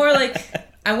was more like,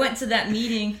 I went to that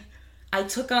meeting, I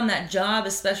took on that job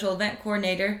as special event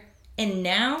coordinator, and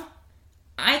now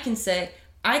I can say,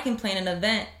 I can plan an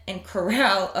event and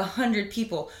corral 100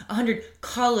 people, 100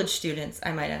 college students,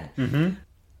 I might add.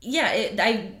 Yeah,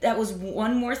 that was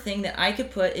one more thing that I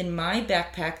could put in my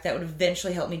backpack that would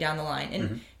eventually help me down the line.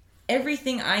 And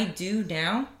everything I do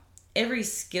now, every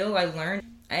skill I learned,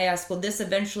 I ask, will this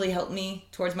eventually help me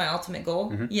towards my ultimate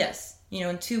goal? Yes.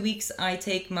 In 2 weeks, I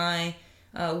take my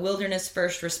wilderness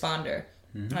first responder,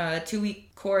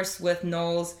 2-week course with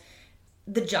Knowles.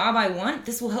 The job I want,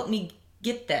 this will help me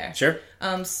get there. Sure.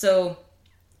 So,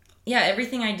 yeah,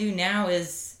 everything I do now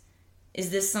is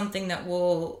this something that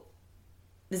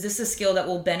is this a skill that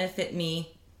will benefit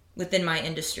me within my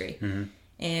industry?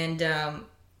 And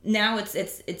now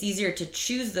it's easier to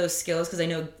choose those skills because I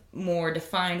know more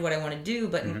defined what I want to do.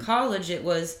 But in college, it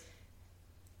was,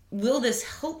 will this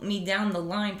help me down the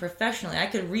line professionally? I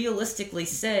could realistically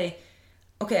say,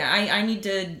 okay, I need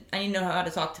to know how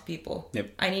to talk to people.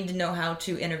 Yep. I need to know how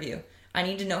to interview. I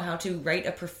need to know how to write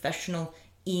a professional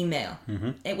email.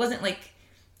 It wasn't like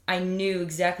I knew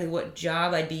exactly what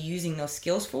job I'd be using those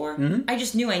skills for. I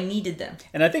just knew I needed them.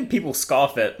 And I think people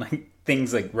scoff at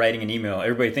things like writing an email.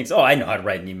 Everybody thinks, oh, I know how to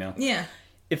write an email. Yeah.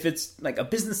 If it's like a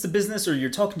business to business or you're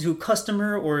talking to a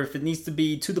customer or if it needs to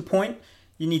be to the point,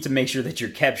 you need to make sure that you're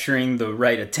capturing the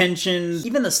right attention.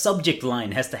 Even the subject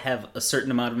line has to have a certain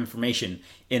amount of information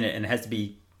in it and it has to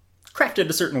be crafted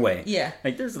a certain way. Yeah.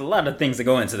 There's a lot of things that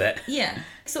go into that. Yeah.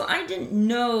 So I didn't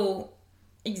know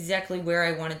exactly where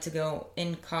I wanted to go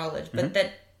in college, but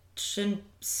that shouldn't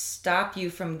stop you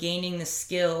from gaining the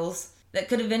skills that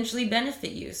could eventually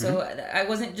benefit you. So I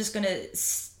wasn't just going to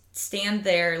stand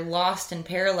there lost and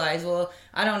paralyzed. Well,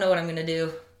 I don't know what I'm going to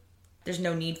do. There's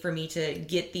no need for me to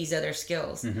get these other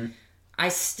skills. I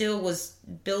still was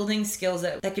building skills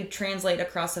that could translate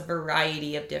across a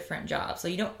variety of different jobs. So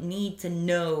you don't need to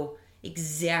know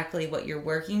exactly what you're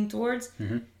working towards,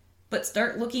 but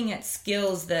start looking at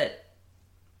skills that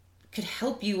could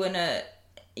help you in a,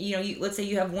 let's say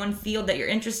you have one field that you're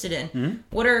interested in.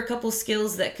 What are a couple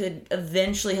skills that could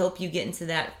eventually help you get into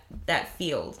that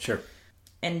field? Sure.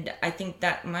 And I think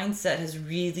that mindset has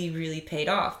really, really paid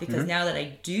off, because now that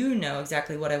I do know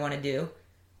exactly what I want to do,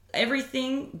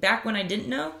 everything back when I didn't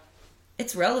know,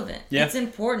 it's relevant. Yeah. It's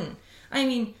important. I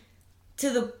mean,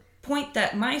 to the point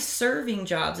that my serving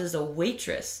jobs as a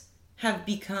waitress have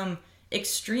become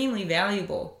extremely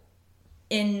valuable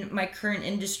in my current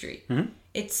industry.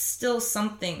 It's still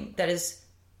something that is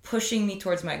pushing me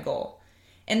towards my goal.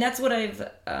 And that's what I've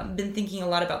been thinking a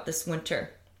lot about this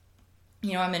winter.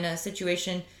 I'm in a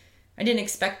situation I didn't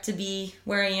expect to be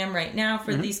where I am right now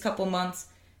for these couple months,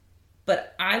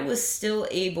 but I was still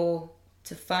able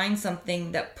to find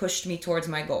something that pushed me towards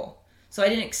my goal. So I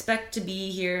didn't expect to be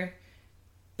here,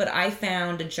 but I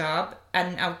found a job at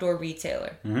an outdoor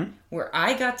retailer where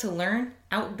I got to learn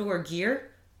outdoor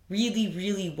gear really,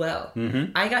 really well.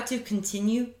 I got to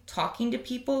continue talking to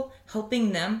people,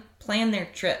 helping them plan their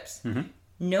trips.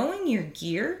 Knowing your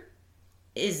gear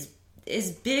is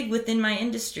big within my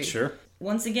industry. Sure.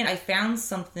 Once again, I found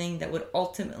something that would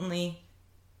ultimately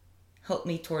help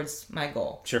me towards my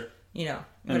goal. Sure.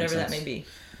 Whatever that may be.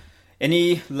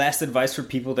 Any last advice for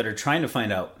people that are trying to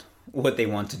find out what they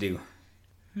want to do?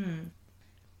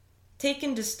 Take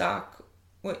into stock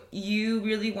what you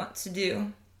really want to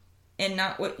do and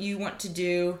not what you want to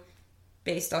do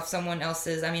based off someone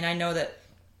else's. I mean, I know that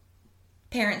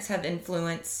parents have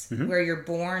influence where you're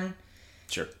born.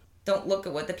 Sure. Don't look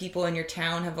at what the people in your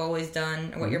town have always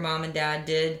done or what your mom and dad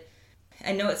did.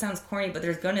 I know it sounds corny, but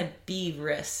there's going to be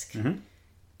risk.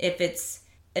 If it's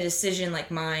a decision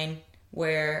like mine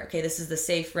where, okay, this is the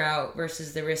safe route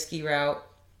versus the risky route,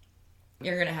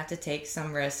 you're going to have to take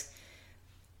some risk.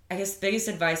 I guess the biggest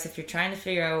advice, if you're trying to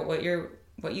figure out what you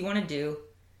want to do,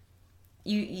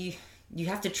 you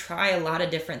have to try a lot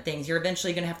of different things. You're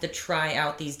eventually going to have to try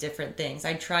out these different things.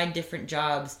 I tried different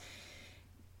jobs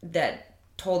that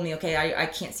told me, okay, I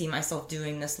can't see myself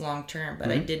doing this long term, but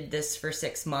I did this for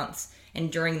 6 months. And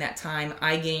during that time,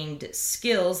 I gained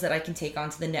skills that I can take on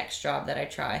to the next job that I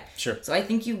try. Sure. So I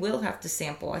think you will have to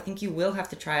sample. I think you will have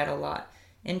to try it a lot.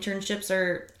 Internships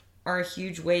are a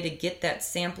huge way to get that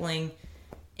sampling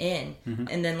in.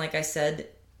 And then, like I said,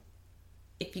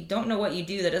 if you don't know what you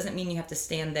do, that doesn't mean you have to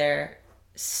stand there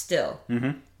still.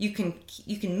 You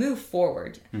can move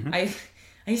forward. I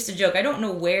used to joke, I don't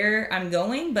know where I'm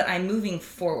going, but I'm moving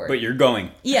forward. But you're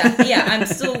going. Yeah.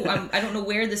 I don't know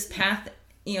where this path,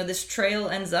 this trail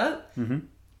ends up,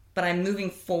 but I'm moving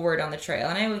forward on the trail.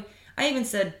 And I even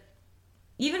said,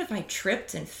 even if I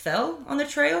tripped and fell on the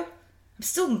trail, I'm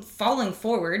still falling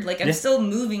forward. Like, I'm still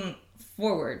moving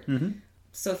forward.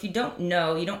 So if you don't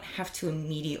know, you don't have to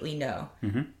immediately know.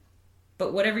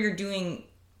 But whatever you're doing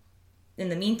in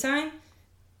the meantime,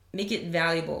 make it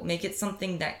valuable. Make it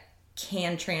something that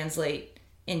can translate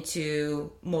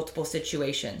into multiple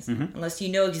situations. Unless you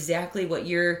know exactly what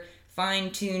your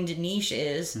fine-tuned niche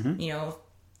is,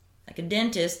 like a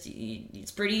dentist,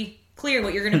 it's pretty clear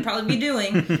what you're going to probably be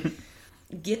doing.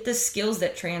 Get the skills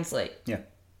that translate. Yeah.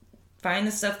 Find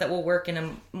the stuff that will work in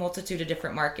a multitude of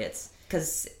different markets.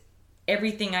 Because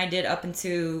everything I did up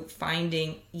into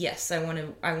finding, yes, I want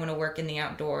to work in the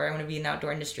outdoor, I want to be in the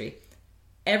outdoor industry.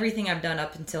 Everything I've done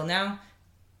up until now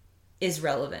is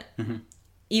relevant.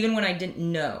 Even when I didn't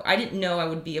know I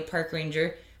would be a park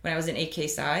ranger when I was in AK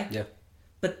Psi. Yeah.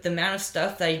 But the amount of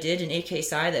stuff that I did in AK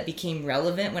Psi that became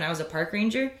relevant when I was a park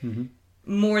ranger,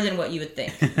 more than what you would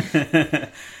think.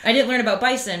 I didn't learn about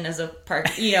bison as a park,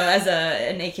 as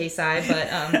an AK Psi,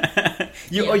 but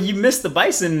you missed the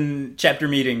bison chapter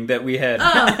meeting that we had.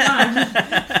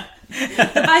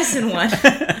 The bison one.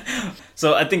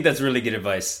 So I think that's really good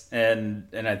advice, and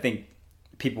I think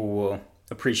people will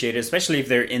appreciate it, especially if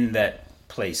they're in that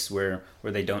place where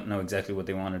they don't know exactly what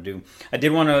they want to do. I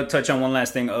did want to touch on one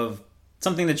last thing of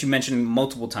something that you mentioned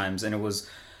multiple times, and it was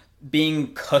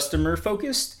being customer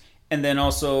focused and then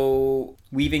also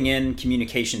weaving in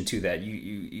communication to that.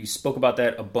 You spoke about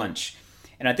that a bunch.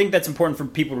 And I think that's important for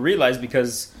people to realize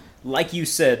because, like you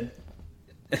said,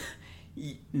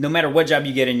 no matter what job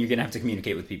you get in, you're going to have to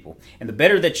communicate with people. And the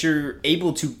better that you're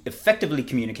able to effectively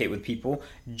communicate with people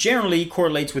generally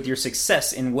correlates with your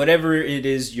success in whatever it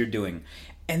is you're doing.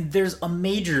 And there's a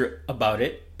major about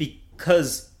it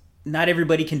because not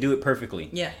everybody can do it perfectly.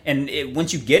 Yeah. And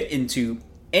once you get into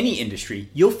any industry,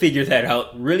 you'll figure that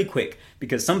out really quick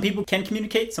because some people can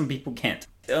communicate, some people can't.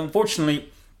 Unfortunately,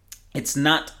 it's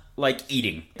not like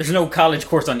eating. There's no college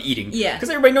course on eating. Yeah. Because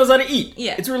everybody knows how to eat.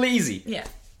 Yeah. It's really easy. Yeah.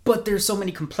 But there's so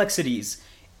many complexities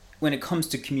when it comes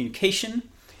to communication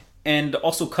and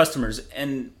also customers.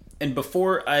 And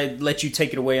before I let you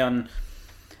take it away on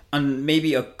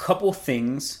maybe a couple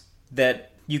things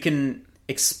that you can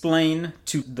explain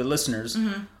to the listeners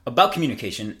about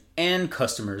communication and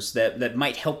customers that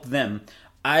might help them,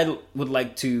 I would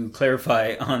like to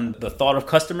clarify on the thought of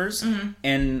customers.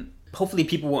 And hopefully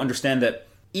people will understand that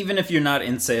even if you're not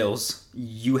in sales,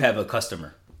 you have a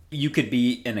customer. You could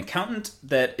be an accountant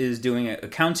that is doing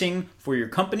accounting for your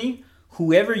company.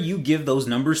 Whoever you give those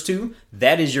numbers to,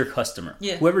 that is your customer.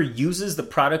 Yeah. Whoever uses the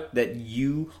product that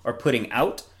you are putting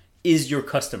out is your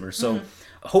customer. So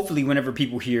hopefully whenever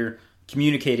people hear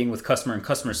communicating with customer and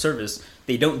customer service,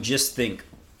 they don't just think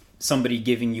somebody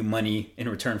giving you money in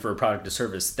return for a product or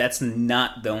service. That's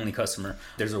not the only customer.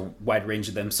 There's a wide range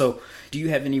of them. So do you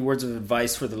have any words of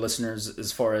advice for the listeners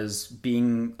as far as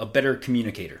being a better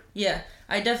communicator? Yeah,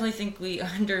 I definitely think we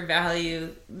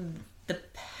undervalue the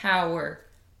power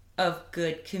of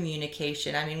good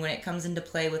communication. I mean, when it comes into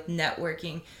play with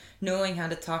networking, knowing how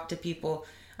to talk to people.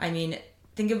 I mean,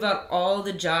 think about all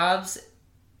the jobs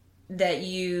that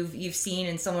you've seen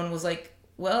and someone was like,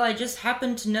 well, I just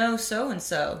happen to know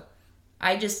so-and-so.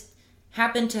 I just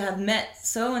happen to have met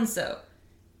so-and-so.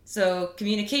 So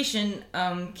communication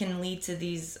can lead to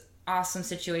these awesome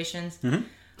situations.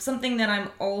 Something that I'm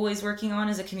always working on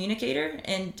as a communicator,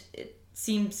 and it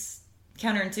seems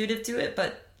counterintuitive to it,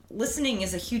 but listening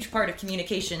is a huge part of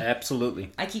communication.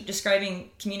 Absolutely. I keep describing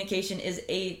communication is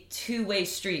a two-way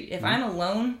street. If I'm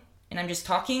alone and I'm just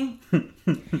talking,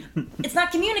 it's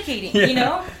not communicating, you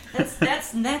know?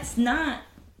 That's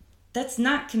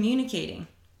not communicating.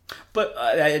 But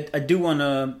I do want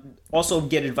to also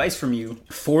get advice from you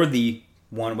for the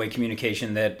one-way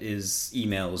communication that is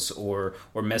emails or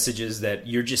messages that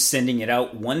you're just sending it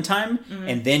out one time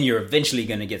and then you're eventually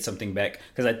going to get something back.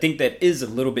 Because I think that is a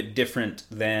little bit different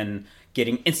than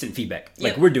getting instant feedback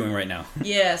like we're doing right now.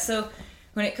 Yeah, so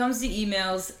when it comes to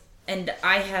emails, and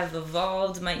I have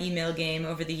evolved my email game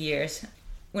over the years,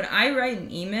 when I write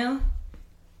an email,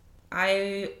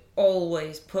 I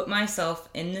always put myself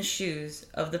in the shoes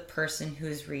of the person who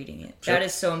is reading it. Sure. That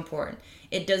is so important.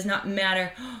 It does not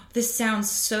matter, this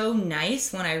sounds so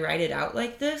nice when I write it out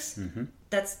like this.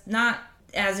 That's not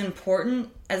as important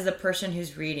as the person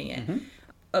who's reading it.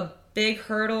 A big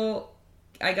hurdle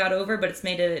I got over, but it's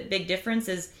made a big difference,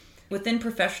 is within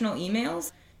professional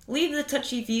emails, leave the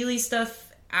touchy-feely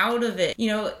stuff out of it. You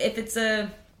know, if it's a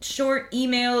short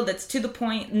email that's to the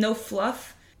point, no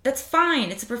fluff, that's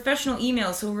fine. It's a professional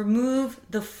email, so remove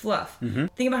the fluff.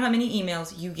 Think about how many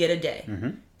emails you get a day.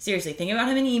 Seriously, think about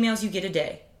how many emails you get a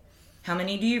day. How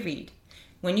many do you read?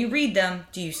 When you read them,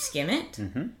 do you skim it?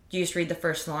 Do you just read the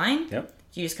first line? Do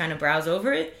you just kind of browse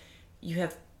over it? You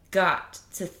have got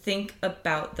to think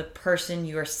about the person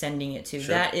you are sending it to.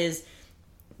 Sure.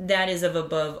 That is of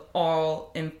above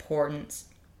all importance.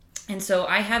 And so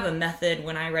I have a method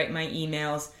when I write my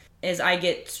emails, is I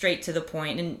get straight to the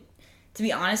point. And to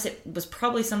be honest, it was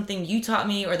probably something you taught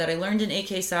me or that I learned in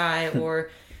AKSI or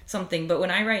something. But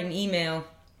when I write an email,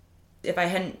 if I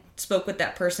hadn't spoke with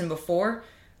that person before,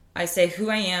 I say who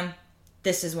I am,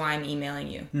 this is why I'm emailing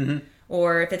you.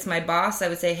 Or if it's my boss, I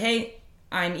would say, hey,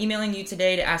 I'm emailing you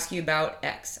today to ask you about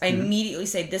X. I immediately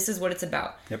say, this is what it's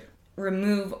about.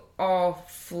 Remove all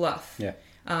fluff.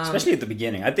 Especially at the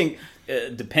beginning. I think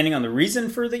depending on the reason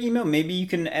for the email, maybe you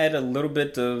can add a little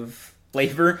bit of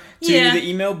flavor to the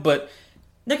email, but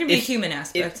there can be a human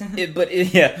aspect. But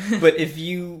if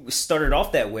you started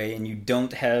off that way and you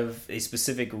don't have a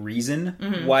specific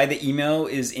reason why the email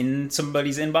is in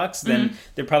somebody's inbox, then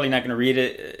they're probably not going to read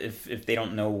it if they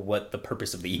don't know what the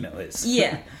purpose of the email is.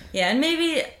 And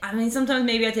maybe, sometimes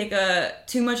maybe I take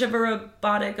too much of a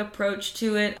robotic approach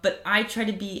to it, but I try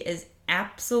to be as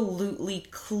absolutely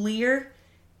clear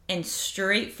and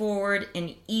straightforward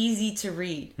and easy to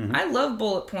read. I love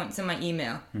bullet points in my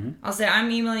email. I'll say,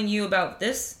 I'm emailing you about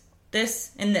this,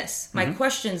 this, and this. My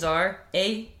questions are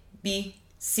A, B,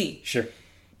 C. Sure.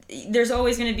 There's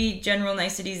always going to be general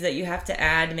niceties that you have to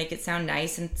add to make it sound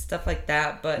nice and stuff like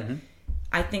that. But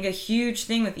I think a huge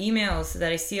thing with emails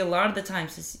that I see a lot of the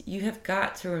times is you have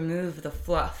got to remove the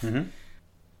fluff.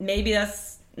 Maybe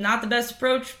that's not the best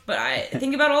approach, but I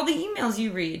think about all the emails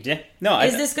you read. Yeah. No,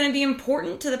 Is this going to be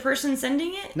important to the person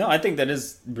sending it? No, I think that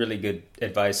is really good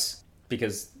advice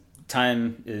because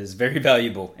time is very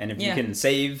valuable. And if you can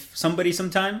save somebody some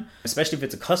time, especially if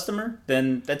it's a customer,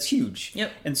 then that's huge.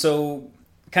 Yep. And so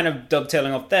kind of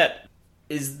dovetailing off that,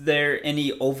 is there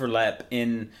any overlap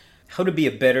in how to be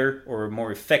a better or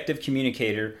more effective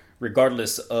communicator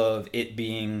regardless of it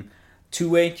being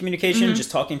two-way communication,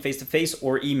 just talking face-to-face,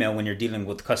 or email when you're dealing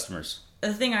with customers?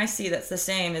 The thing I see that's the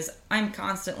same is I'm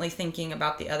constantly thinking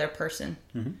about the other person.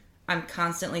 I'm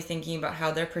constantly thinking about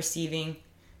how they're perceiving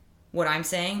what I'm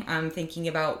saying. I'm thinking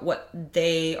about what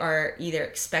they are either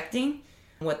expecting,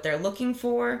 what they're looking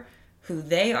for, who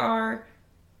they are.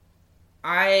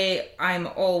 I'm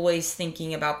always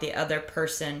thinking about the other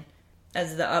person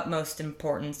as the utmost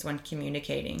importance when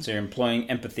communicating. So you're employing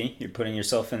empathy. You're putting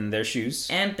yourself in their shoes.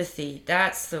 Empathy,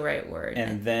 that's the right word.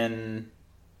 And then,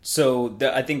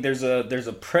 I think there's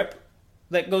a prep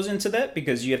that goes into that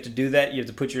because you have to do that. You have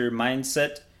to put your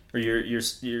mindset or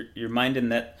your mind in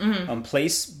that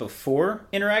place before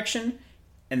interaction.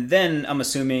 And then I'm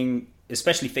assuming,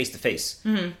 especially face to face,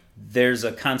 there's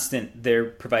a constant. They're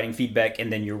providing feedback,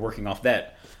 and then you're working off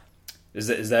that.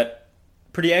 Is that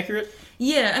pretty accurate?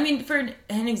 Yeah, I mean, for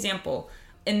an example,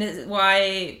 and this is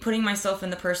why putting myself in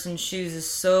the person's shoes is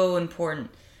so important.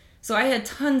 So I had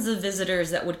tons of visitors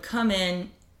that would come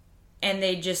in, and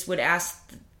they just would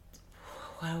ask,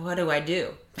 "What do I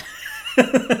do?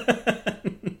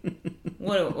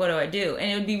 What do I do?"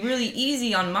 And it would be really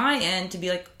easy on my end to be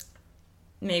like,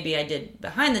 maybe I did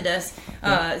behind the desk,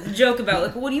 joke about,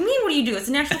 like, what do you mean, what do you do? It's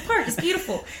a national park, it's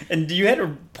beautiful. And you had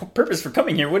a purpose for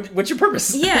coming here. What's your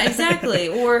purpose? Yeah, exactly.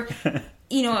 Or,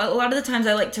 you know, a lot of the times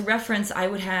I like to reference, I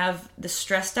would have the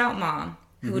stressed out mom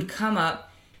who would come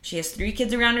up. She has 3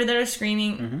 kids around her that are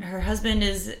screaming. Her husband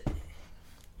is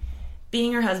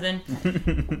being her husband.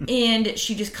 And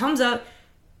she just comes up.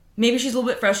 Maybe she's a little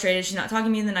bit frustrated. She's not talking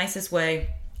to me in the nicest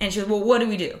way. And she goes, well, what do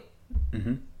we do?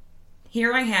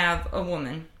 Here I have a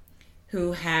woman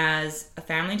who has a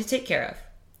family to take care of.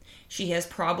 She has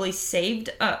probably saved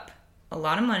up a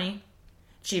lot of money.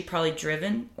 She'd probably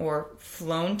driven or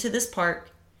flown to this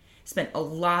park, spent a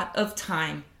lot of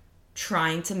time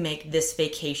trying to make this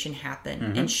vacation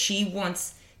happen. And she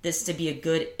wants this to be a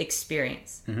good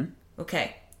experience.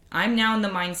 Okay, I'm now in the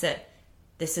mindset,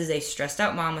 this is a stressed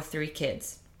out mom with 3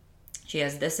 kids. She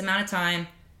has this amount of time.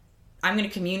 I'm going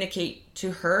to communicate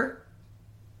to her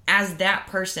as that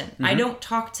person. I don't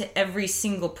talk to every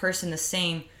single person the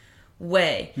same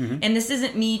way. And this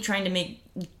isn't me trying to make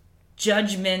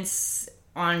judgments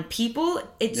on people.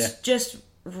 It's just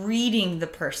reading the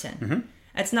person.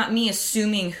 It's not me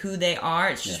assuming who they are.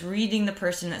 It's just reading the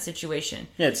person in that situation.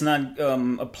 Yeah, it's not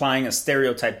applying a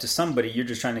stereotype to somebody. You're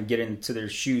just trying to get into their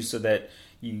shoes so that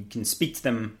you can speak to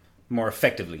them more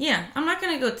effectively. Yeah, I'm not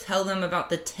going to go tell them about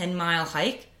the 10-mile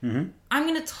hike. I'm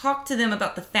going to talk to them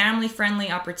about the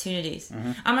family-friendly opportunities.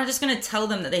 I'm not just going to tell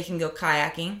them that they can go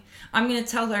kayaking. I'm going to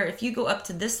tell her, if you go up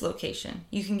to this location,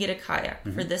 you can get a kayak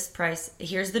for this price.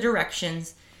 Here's the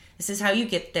directions. This is how you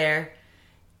get there.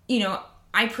 You know,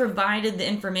 I provided the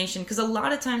information because a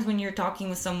lot of times when you're talking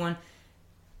with someone,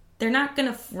 they're not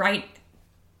going to write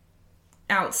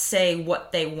out say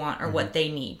what they want or what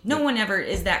they need. No one ever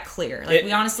is that clear. Like,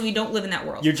 we don't live in that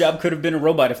world. Your job could have been a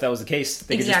robot if that was the case.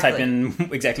 They could just type in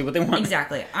exactly what they want.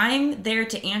 Exactly. I'm there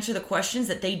to answer the questions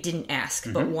that they didn't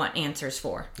ask but want answers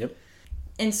for.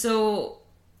 And so,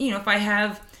 you know, if I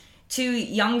have 2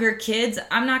 younger kids,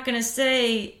 I'm not going to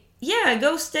say, yeah,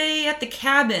 go stay at the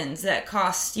cabins that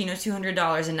cost, you know,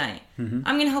 $200 a night. I'm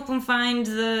going to help them find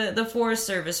the Forest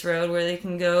Service road where they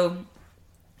can go,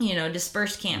 you know,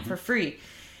 dispersed camp for free.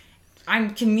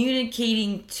 I'm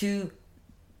communicating to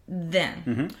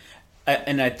them.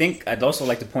 And I think I'd also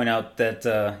like to point out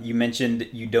that you mentioned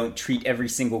you don't treat every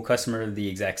single customer the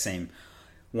exact same.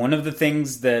 One of the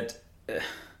things that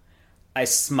I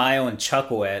smile and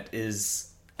chuckle at is,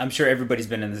 I'm sure everybody's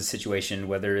been in this situation,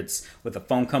 whether it's with a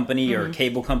phone company or a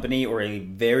cable company or a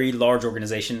very large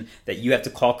organization that you have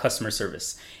to call customer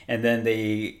service. And then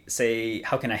they say,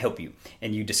 how can I help you?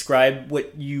 And you describe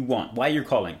what you want, why you're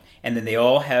calling. And then they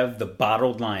all have the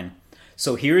bottled line.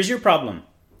 So here is your problem,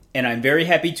 and I'm very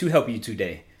happy to help you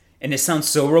today. And it sounds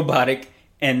so robotic,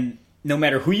 and no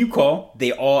matter who you call,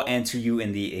 they all answer you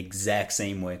in the exact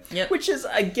same way. Which is,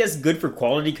 I guess, good for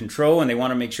quality control, and they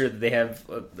want to make sure that they have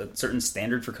a certain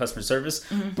standard for customer service.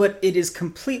 But it is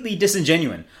completely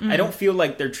disingenuous. I don't feel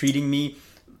like they're treating me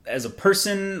as a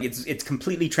person. It's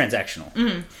completely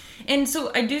transactional. And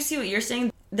so I do see what you're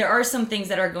saying. there are some things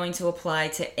that are going to apply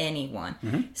to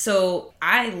anyone. So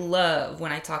I love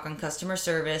when I talk on customer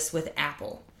service with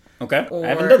Apple. Okay, I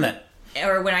haven't done that.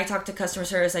 Or when I talk to customer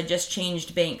service, I just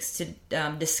changed banks to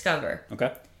Discover.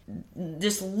 Okay.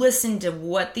 Just listen to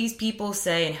what these people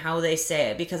say and how they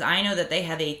say it, because I know that they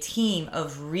have a team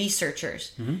of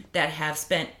researchers that have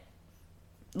spent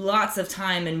lots of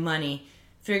time and money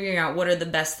figuring out what are the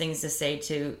best things to say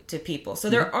to people. So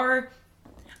there are,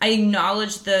 I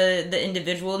acknowledge the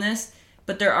individualness,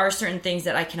 but there are certain things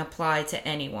that I can apply to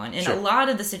anyone. And a lot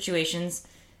of the situations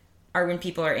are when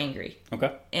people are angry.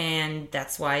 Okay. And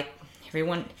that's why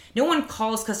no one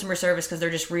calls customer service because they're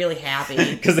just really happy.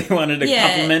 Because they wanted to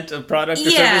compliment a product or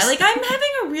service? Yeah, like, I'm having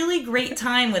a really great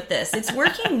time with this. It's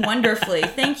working wonderfully.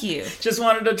 Thank you. Just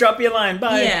wanted to drop you a line.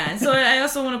 Bye. Yeah, and so I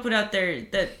also want to put out there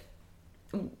that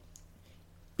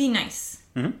be nice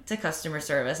to customer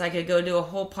service. I could go do a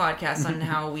whole podcast on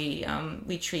how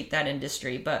we treat that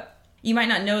industry, but you might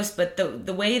not notice, but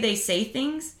the way they say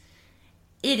things,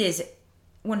 it is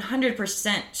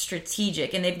 100%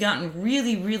 strategic, and they've gotten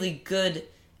really, really good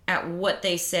at what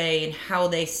they say and how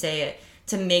they say it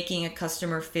to making a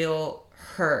customer feel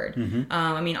heard.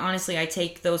 I mean, honestly, I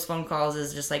take those phone calls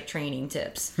as just like training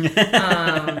tips,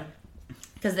 because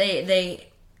they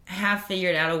have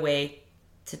figured out a way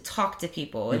to talk to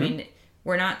people. I mean,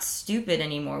 we're not stupid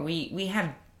anymore. We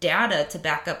have data to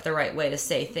back up the right way to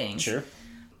say things. Sure.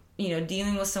 You know,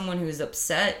 dealing with someone who's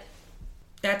upset,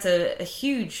 that's a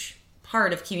huge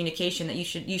part of communication that you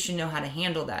should know how to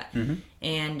handle that.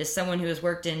 And as someone who has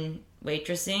worked in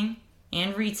waitressing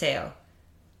and retail,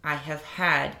 I have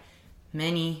had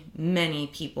many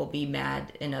people be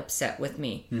mad and upset with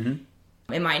me.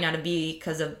 It might not be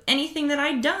because of anything that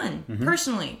I've done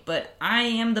personally, but I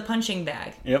am the punching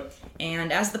bag. Yep.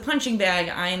 And as the punching bag,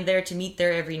 I am there to meet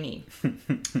their every need.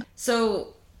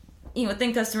 So, you know,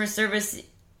 within customer service,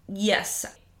 yes,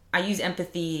 I use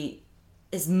empathy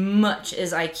as much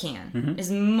as I can.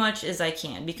 As much as I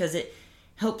can, because it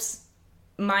helps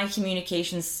my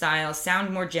communication style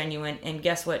sound more genuine. And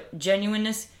guess what?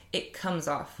 Genuineness, it comes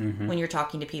off when you're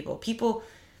talking to people. People,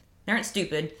 they aren't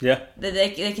stupid. Yeah.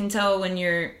 They can tell when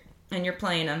you're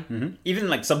playing them. Even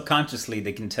like subconsciously,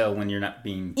 they can tell when you're not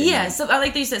being genuine. Yeah, so I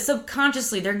like that you said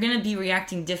subconsciously they're going to be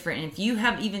reacting different. And if you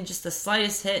have even just the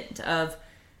slightest hint of,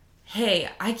 hey,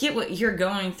 I get what you're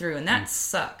going through, and that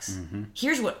sucks.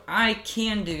 Here's what I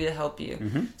can do to help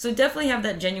you. So definitely have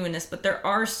that genuineness, but there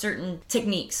are certain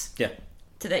techniques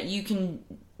that you can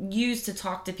use to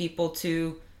talk to people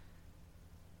to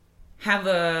have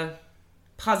a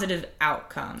positive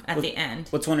outcome at the end.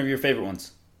 What's one of your favorite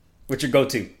ones? What's your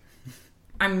go-to?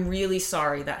 I'm really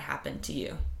sorry that happened to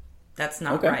you. That's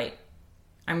not right.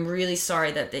 I'm really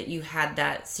sorry that you had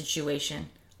that situation.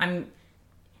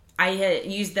 I had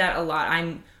used that a lot.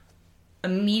 I'm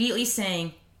immediately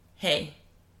saying, hey,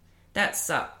 that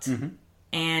sucked.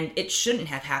 And it shouldn't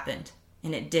have happened.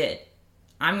 And it did.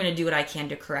 I'm going to do what I can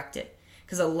to correct it.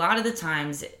 Because a lot of the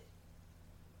times,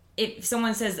 if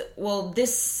someone says, well,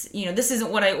 this isn't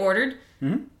what I ordered.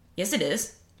 Yes, it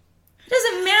is. It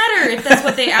doesn't matter if that's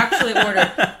what they actually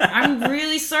ordered. I'm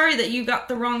really sorry that you got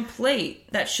the wrong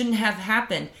plate. That shouldn't have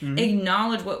happened.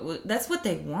 Acknowledge that's what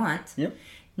they want. Yep.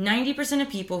 90% of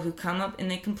people who come up and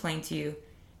they complain to you,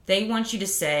 they want you to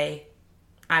say,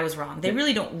 I was wrong. They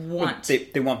really don't want...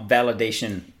 They want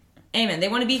validation. Amen. They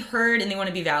want to be heard and they want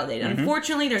to be validated.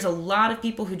 Unfortunately, there's a lot of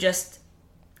people who just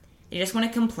want to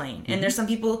complain. And there's some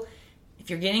people, if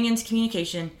you're getting into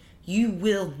communication, you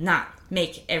will not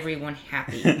make everyone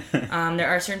happy. There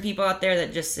are certain people out there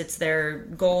that just, it's their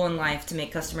goal in life to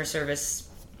make customer service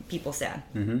people sad.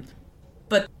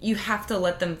 But you have to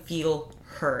let them feel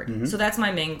heard. So that's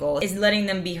my main goal, is letting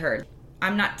them be heard.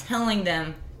 I'm not telling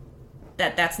them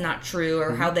that that's not true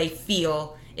or how they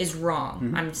feel is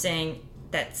wrong. I'm saying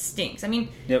that stinks. I mean,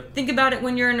 think about it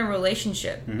when you're in a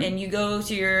relationship and you go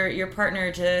to your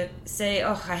partner to say,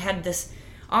 oh, I had this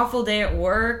awful day at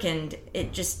work and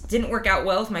it just didn't work out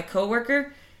well with my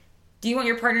coworker. Do you want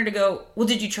your partner to go, well,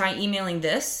 did you try emailing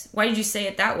this? Why did you say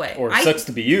it that way? Or it sucks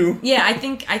to be you. Yeah, I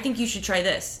think you should try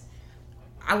this.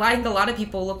 I think a lot of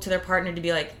people look to their partner to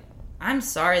be like, I'm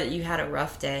sorry that you had a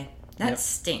rough day. That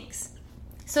stinks.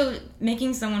 So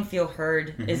making someone feel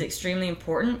heard is extremely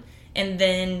important. And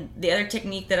then the other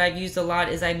technique that I've used a lot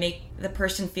is I make the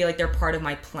person feel like they're part of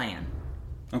my plan.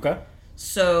 Okay.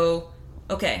 So,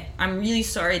 okay, I'm really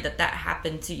sorry that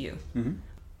happened to you.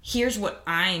 Here's what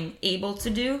I'm able to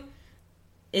do.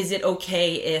 Is it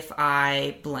okay if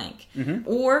I blank?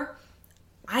 Or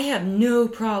I have no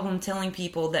problem telling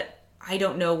people that I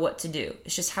don't know what to do.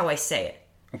 It's just how I say it.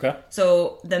 Okay.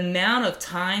 So the amount of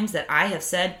times that I have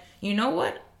said, you know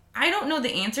what? I don't know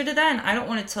the answer to that, and I don't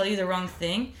want to tell you the wrong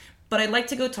thing, but I'd like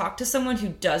to go talk to someone who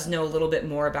does know a little bit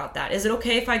more about that. Is it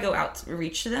okay if I go out to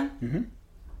reach to them? Mm-hmm.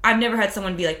 I've never had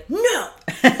someone be like, no,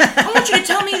 I want you to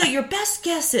tell me that your best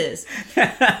guess is.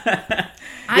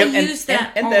 I use that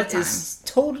all the time. And that is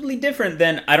totally different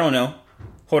than, I don't know.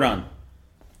 Hold on.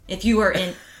 If you are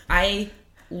in, I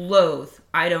loathe,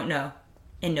 I don't know,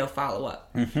 and no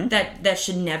follow-up. Mm-hmm. That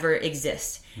should never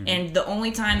exist. Mm-hmm. And the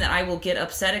only time that I will get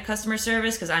upset at customer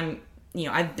service, because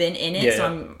I've been in it,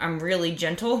 so I'm really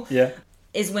gentle,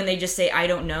 is when they just say, I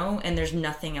don't know, and there's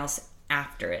nothing else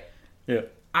after it. Yeah.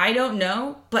 I don't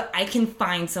know, but I can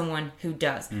find someone who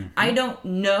does. Mm-hmm. I don't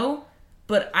know,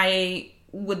 but I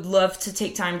would love to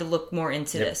take time to look more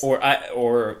into this. Or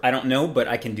I don't know, but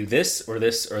I can do this or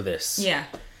this or this. Yeah.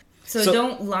 So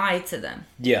don't lie to them.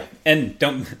 Yeah, and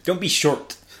don't be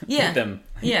short with them.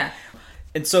 Yeah.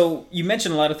 And so you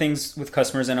mentioned a lot of things with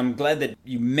customers, and I'm glad that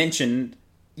you mentioned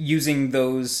using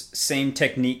those same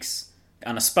techniques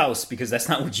on a spouse, because that's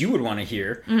not what you would want to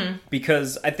hear. Mm-hmm.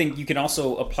 Because I think you can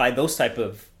also apply those type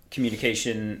of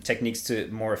communication techniques to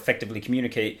more effectively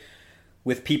communicate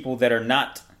with people that are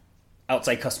not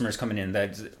outside customers coming in.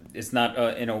 That it's not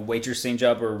in a waitressing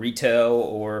job or retail,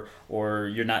 or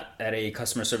you're not at a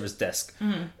customer service desk.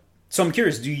 Mm-hmm. So I'm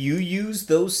curious, do you use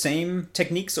those same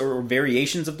techniques or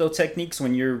variations of those techniques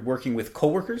when you're working with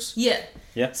coworkers? Yeah.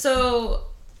 Yeah. So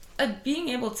being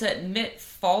able to admit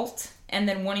fault and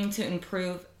then wanting to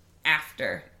improve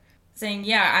after. Saying,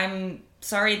 I'm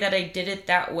sorry that I did it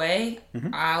that way. Mm-hmm.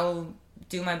 I'll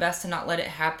do my best to not let it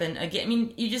happen again. I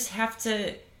mean, you just have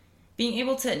to... Being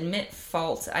able to admit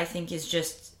fault, I think,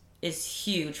 is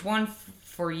huge. One,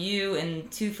 for you, and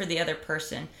two, for the other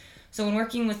person. So when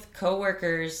working with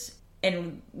coworkers,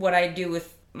 and what I do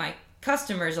with my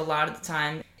customers a lot of the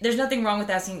time, there's nothing wrong with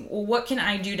asking, well, what can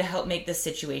I do to help make this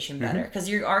situation better? Because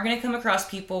you are going to come across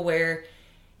people where it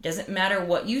doesn't matter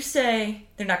what you say,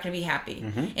 they're not going to be happy.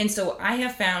 Mm-hmm. And so I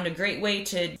have found a great way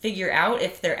to figure out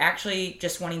if they're actually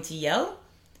just wanting to yell,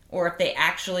 or if they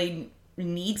actually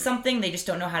need something, they just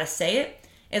don't know how to say it.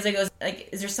 As I go, like,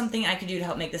 is there something I could do to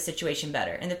help make this situation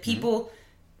better? And the people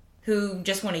who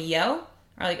just want to yell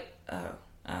are like,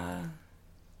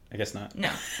 I guess not.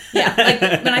 No. Yeah. Like,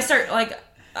 when I start, like,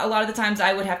 a lot of the times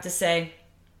I would have to say,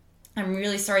 I'm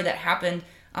really sorry that happened.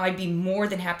 I'd be more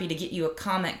than happy to get you a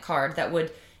comment card that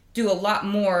would do a lot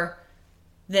more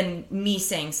than me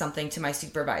saying something to my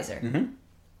supervisor. Mm-hmm.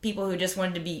 People who just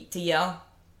wanted to yell,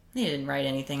 they didn't write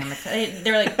anything on the card.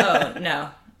 They were like, oh, no.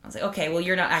 I was like, okay, well,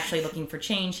 you're not actually looking for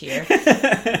change here.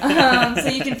 So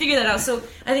you can figure that out. So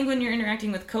I think when you're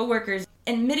interacting with coworkers,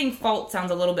 admitting fault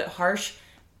sounds a little bit harsh,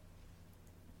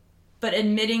 but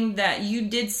admitting that you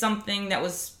did something that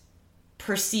was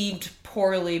perceived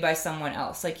poorly by someone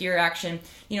else, like your action,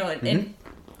 and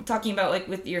talking about, like,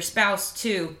 with your spouse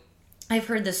too, I've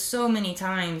heard this so many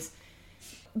times,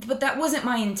 but that wasn't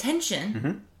my intention.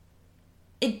 Mm-hmm.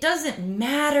 It doesn't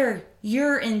matter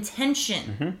your intention.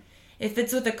 Mm-hmm. If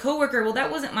it's with a coworker, well, that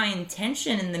wasn't my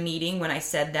intention in the meeting when I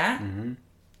said that. Mm-hmm.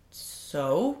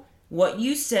 So what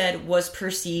you said was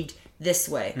perceived this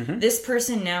way. Mm-hmm. This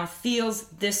person now feels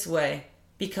this way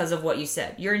because of what you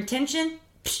said. Your intention,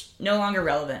 no longer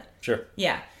relevant. Sure.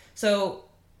 Yeah. So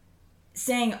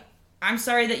saying, I'm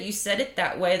sorry that you said it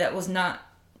that way. That was not,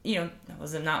 that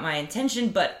was not my intention,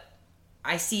 but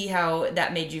I see how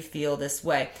that made you feel this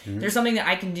way. Mm-hmm. There's something that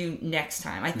I can do next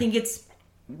time. I think it's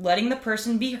letting the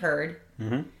person be heard,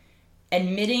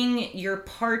 admitting your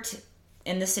part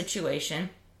in the situation,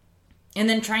 and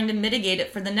then trying to mitigate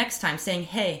it for the next time, saying,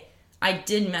 hey, I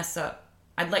did mess up.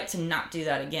 I'd like to not do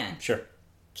that again. Sure.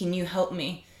 Can you help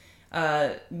me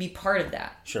be part of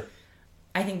that? Sure.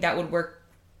 I think that would work,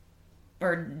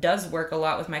 or does work a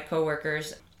lot with my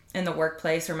coworkers in the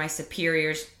workplace, or my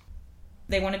superiors.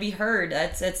 They want to be heard.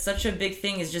 That's such a big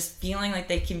thing, is just feeling like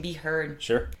they can be heard.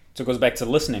 Sure. So it goes back to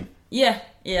listening. Yeah,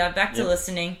 back to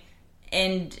listening.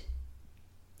 And,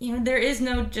 there is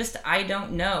no just, I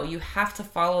don't know. You have to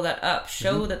follow that up.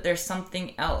 Show that there's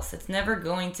something else. It's never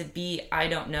going to be, I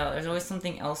don't know. There's always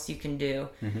something else you can do.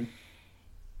 Mm-hmm.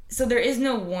 So there is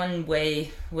no one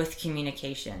way with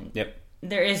communication. Yep.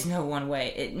 There is no one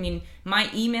way. My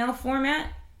email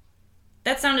format,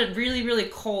 that sounded really, really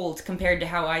cold compared to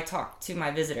how I talk to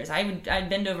my visitors. I'd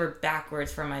bend over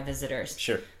backwards for my visitors.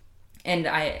 Sure. And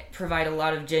I provide a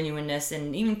lot of genuineness,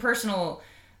 and even personal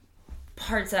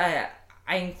parts. I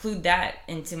include that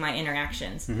into my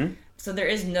interactions. Mm-hmm. So there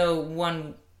is no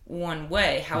one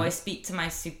way. How I speak to my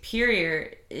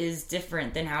superior is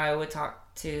different than how I would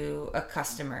talk to a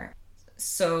customer.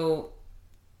 So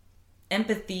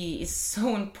empathy is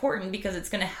so important because it's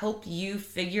going to help you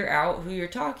figure out who you're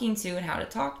talking to and how to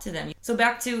talk to them. So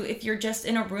back to, if you're just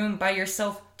in a room by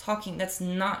yourself talking, that's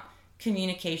not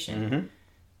communication. Mm-hmm.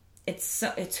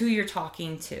 It's who you're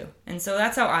talking to. And so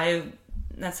that's how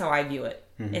I view it.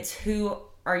 Mm-hmm. It's who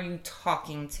are you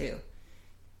talking to?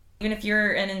 Even if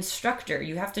you're an instructor,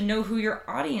 you have to know who your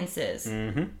audience is.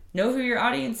 Mm-hmm. Know who your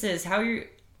audience is.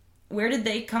 Where did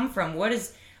they come from? What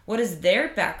is their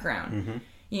background? Mm-hmm.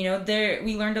 You know,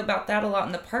 we learned about that a lot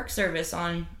in the park service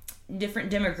on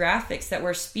different demographics that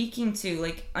we're speaking to.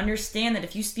 Like, understand that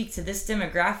if you speak to this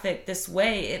demographic this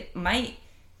way, it might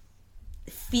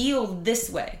feel this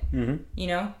way. Mm-hmm. You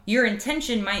know, your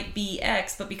intention might be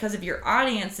X, but because of your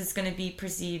audience, it's going to be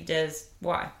perceived as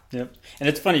Y. Yep. And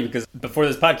it's funny because before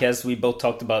this podcast, we both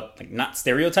talked about like not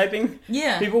stereotyping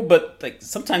people, but like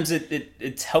sometimes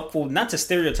it's helpful not to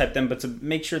stereotype them, but to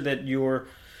make sure that you're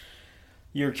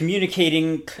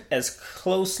communicating as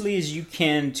closely as you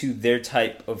can to their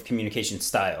type of communication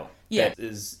style. Yeah. That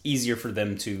is easier for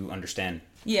them to understand.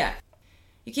 Yeah.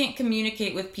 You can't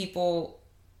communicate with people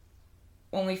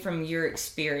only from your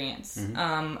experience.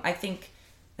 Mm-hmm. I think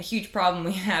a huge problem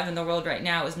we have in the world right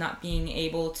now is not being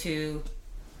able to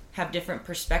have different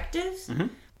perspectives. Mm-hmm.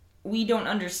 We don't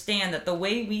understand that the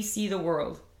way we see the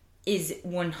world is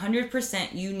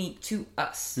 100% unique to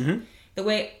us. Mm-hmm. The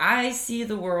way I see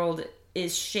the world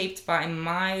is shaped by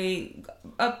my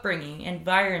upbringing,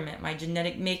 environment, my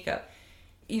genetic makeup.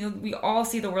 You know, we all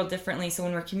see the world differently, so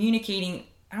when we're communicating,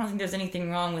 I don't think there's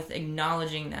anything wrong with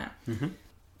acknowledging that. Mm-hmm.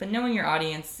 But knowing your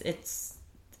audience, it's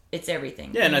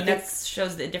everything. Yeah, and I think that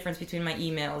shows the difference between my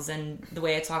emails and the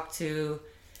way I talk to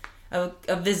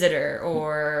a visitor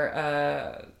or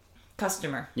a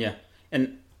customer. Yeah,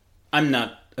 and I'm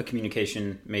not a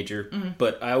communication major, Mm-hmm.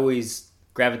 but I always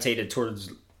gravitated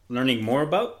towards learning more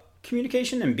about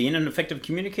communication and being an effective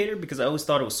communicator because I always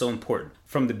thought it was so important.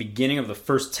 From the beginning of the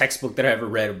first textbook that I ever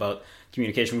read about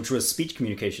communication, which was speech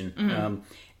communication. Mm-hmm.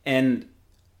 And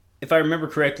if I remember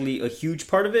correctly, a huge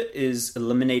part of it is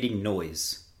eliminating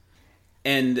noise.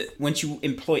 And once you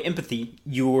employ empathy,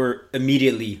 you're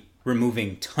immediately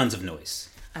removing tons of noise.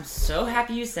 I'm so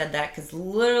happy you said that because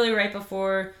literally right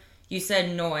before you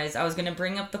said noise, I was going to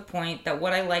bring up the point that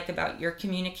what I like about your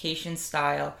communication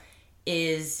style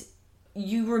is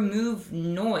you remove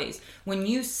noise. When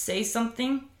you say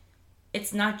something,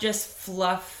 it's not just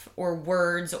fluff or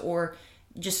words or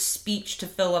just speech to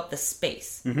fill up the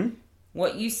space. Mm-hmm.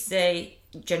 What you say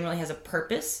generally has a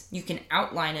purpose. You can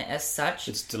outline it as such.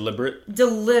 It's deliberate.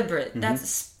 Mm-hmm. That's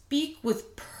speak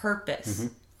with purpose.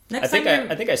 Mm-hmm.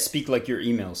 I think I speak like your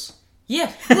emails.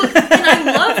 Yeah, look, and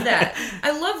I love that.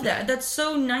 I love that. That's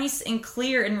so nice and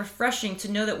clear and refreshing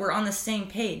to know that we're on the same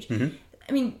page. Mm-hmm.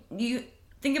 I mean, you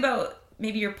think about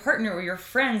maybe your partner or your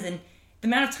friends and the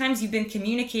amount of times you've been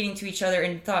communicating to each other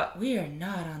and thought, we are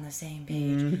not on the same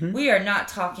page. Mm-hmm. We are not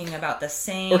talking about the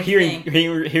same or hearing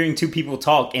thing. hearing two people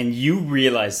talk and you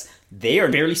realize they are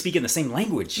barely speaking the same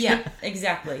language. Yeah,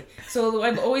 exactly. So what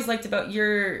I've always liked about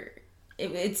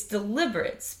it's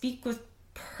deliberate. Speak with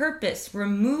purpose.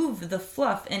 Remove the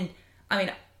fluff. And I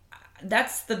mean,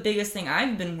 that's the biggest thing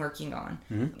I've been working on.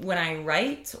 Mm-hmm. When I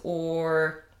write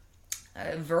or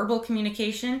verbal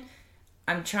communication,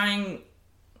 I'm trying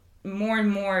more and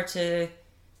more to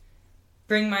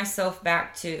bring myself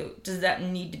back to, does that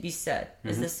need to be said? Mm-hmm.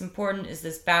 Is this important? Is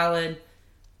this valid?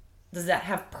 Does that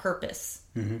have purpose?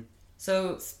 Mm-hmm.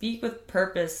 So speak with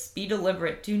purpose, be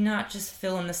deliberate, do not just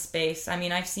fill in the space. I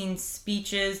mean, I've seen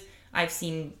speeches, I've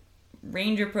seen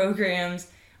ranger programs,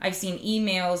 I've seen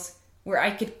emails where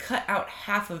I could cut out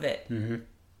half of it. Mm-hmm.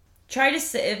 Try to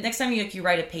say, next time you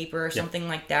write a paper or something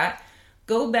like that,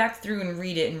 go back through and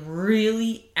read it and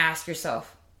really ask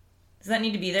yourself, does that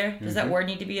need to be there? Does that word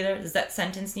need to be there? Does that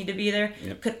sentence need to be there?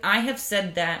 Yep. Could I have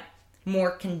said that more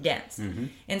condensed? Mm-hmm.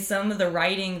 And some of the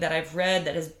writing that I've read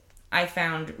that I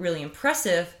found really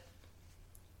impressive,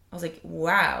 I was like,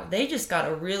 wow, they just got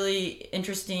a really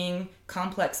interesting,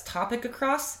 complex topic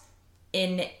across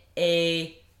in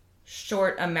a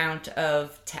short amount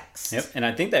of text. Yep, and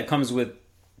I think that comes with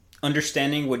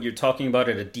understanding what you're talking about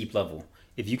at a deep level.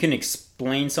 If you can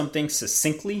explain something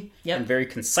succinctly and very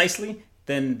concisely,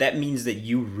 then that means that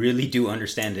you really do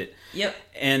understand it. Yep.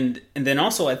 And then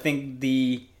also I think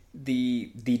the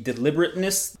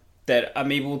deliberateness that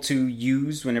I'm able to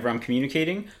use whenever I'm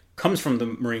communicating comes from the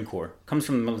Marine Corps, comes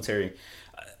from the military.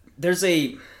 There's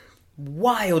a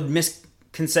wild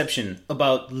misconception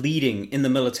about leading in the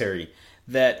military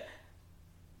that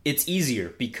it's easier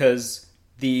because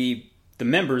the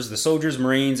members, the soldiers,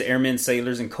 Marines, airmen,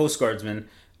 sailors, and Coast Guardsmen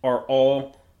are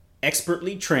all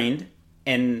expertly trained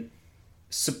and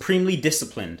supremely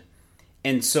disciplined.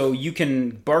 And so you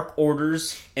can bark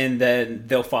orders and then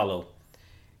they'll follow.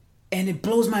 And it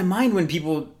blows my mind when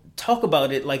people talk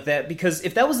about it like that, because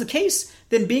if that was the case,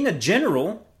 then being a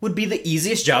general would be the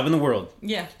easiest job in the world.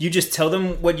 Yeah. You just tell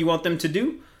them what you want them to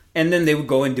do, and then they would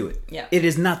go and do it. Yeah. It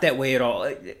is not that way at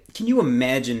all. Can you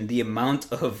imagine the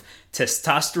amount of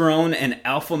testosterone and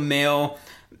alpha male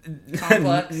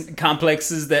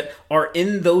complexes that are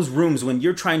in those rooms when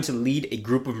you're trying to lead a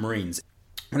group of Marines?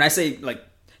 When I say like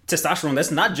testosterone,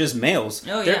 that's not just males.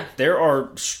 Oh, yeah. There are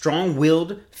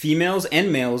strong-willed females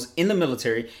and males in the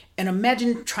military. And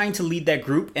imagine trying to lead that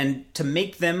group and to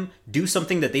make them do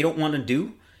something that they don't want to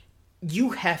do.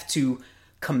 You have to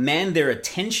command their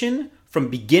attention from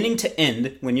beginning to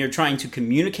end when you're trying to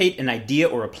communicate an idea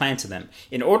or a plan to them.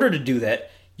 In order to do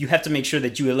that, you have to make sure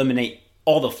that you eliminate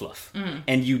all the fluff.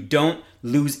 And you don't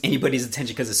lose anybody's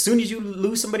attention. Because as soon as you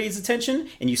lose somebody's attention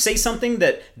and you say something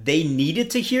that they needed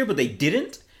to hear but they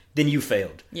didn't, then you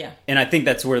failed. Yeah. And I think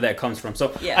that's where that comes from.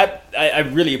 So yeah. I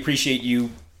really appreciate you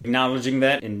acknowledging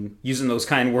that and using those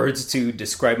kind words to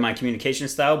describe my communication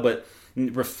style. But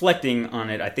reflecting on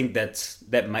it, I think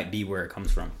that might be where it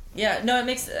comes from. Yeah, no,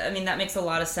 that makes a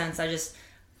lot of sense. I just,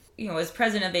 as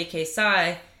president of AK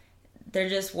Psi, there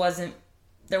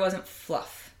wasn't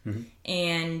fluff. Mm-hmm.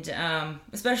 And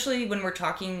especially when we're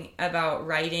talking about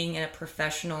writing in a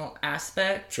professional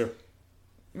aspect. Sure.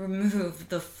 Remove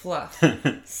the fluff.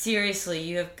 Seriously,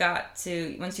 you have got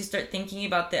to, once you start thinking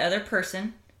about the other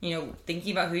person,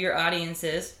 thinking about who your audience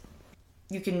is,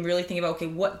 you can really think about, okay,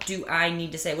 what do I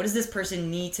need to say? What does this person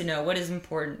need to know? What is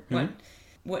important? Mm-hmm.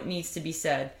 What needs to be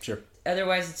said? Sure.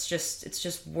 Otherwise, it's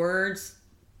just words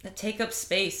that take up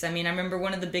space. I mean, I remember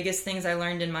one of the biggest things I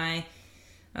learned in my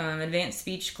advanced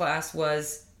speech class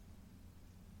was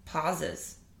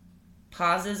pauses.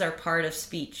 Pauses are part of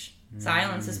speech.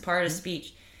 Silence is part of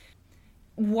speech.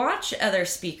 Watch other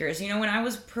speakers. When I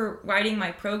was writing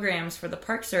my programs for the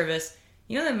Park Service,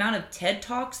 the amount of TED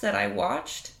Talks that I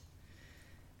watched?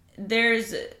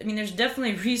 There's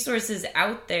definitely resources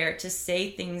out there to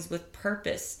say things with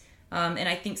purpose. And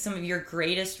I think some of your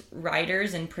greatest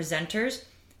writers and presenters,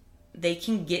 they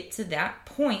can get to that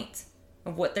point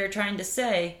of what they're trying to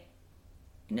say.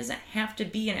 It doesn't have to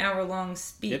be an hour-long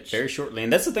speech. Yep, very shortly.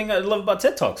 And that's the thing I love about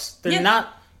TED Talks. They're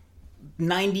not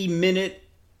 90-minute,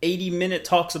 80-minute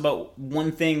talks about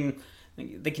one thing.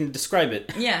 They can describe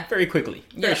it very quickly,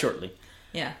 very shortly.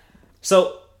 Yeah.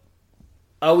 So,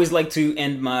 I always like to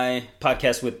end my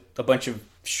podcast with a bunch of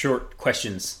short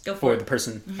questions for the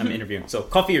person I'm interviewing. So,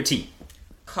 coffee or tea?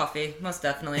 Coffee, most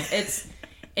definitely.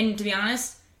 And to be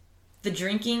honest, the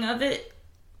drinking of it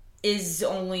is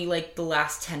only like the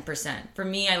last 10%. For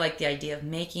me, I like the idea of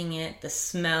making it, the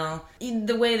smell,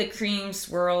 the way the cream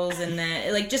swirls,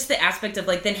 and just the aspect of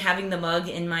then having the mug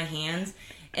in my hands.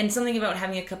 And something about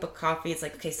having a cup of coffee, it's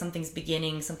like, okay, something's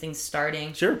beginning, something's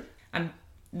starting. Sure. I'm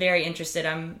very interested.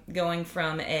 I'm going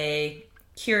from a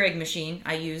Keurig machine.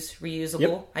 I use reusable.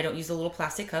 Yep. I don't use a little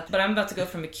plastic cup. But I'm about to go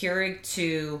from a Keurig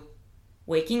to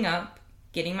waking up,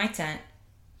 getting my tent,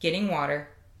 getting water,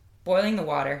 boiling the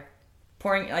water,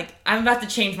 pouring, I'm about to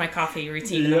change my coffee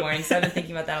routine in the morning, so I've been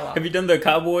thinking about that a lot. Have you done the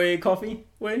cowboy coffee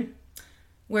way?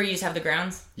 Where you just have the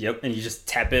grounds? Yep, and you just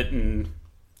tap it and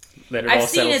let it all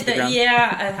settle to the ground.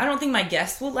 Yeah, I don't think my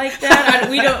guests will like that.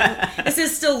 This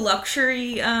is still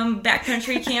luxury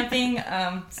backcountry camping,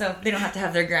 so they don't have to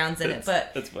have their grounds in it.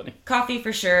 But that's funny. Coffee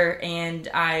for sure, and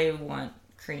I want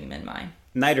cream in mine.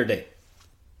 Night or day?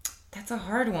 That's a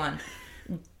hard one.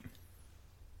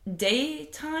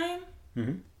 Daytime?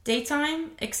 Mm-hmm.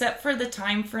 Daytime, except for the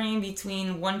time frame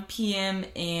between 1 p.m.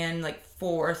 and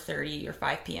 4:30 or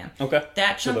 5 p.m. Okay.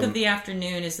 That chunk of the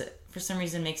afternoon for some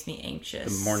reason makes me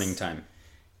anxious. The morning time.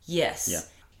 Yes. Yeah.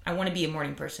 I want to be a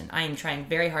morning person. I am trying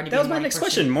very hard to be a morning person. That was my next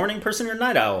question. Morning person or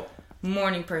night owl?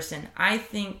 Morning person.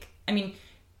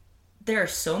 There are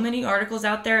so many articles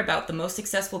out there about the most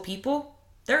successful people.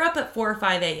 They're up at 4 or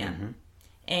 5 a.m. Mm-hmm.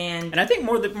 And I think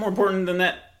more important than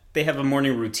that, they have a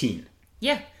morning routine.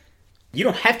 Yeah. You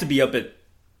don't have to be up at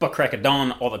butt crack of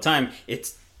dawn all the time.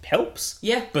 It helps.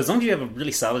 Yeah. But as long as you have a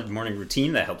really solid morning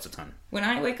routine, that helps a ton. When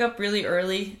I wake up really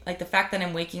early, the fact that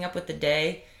I'm waking up with the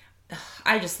day,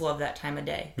 I just love that time of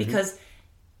day. Because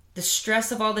the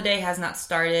stress of all the day has not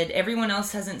started. Everyone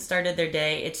else hasn't started their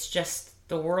day. It's just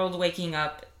the world waking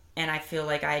up, and I feel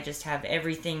like I just have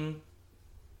everything.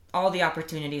 All the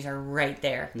opportunities are right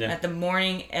there. Yeah. At the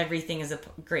morning, everything is a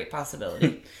great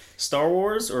possibility. Star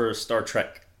Wars or Star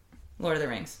Trek? Lord of the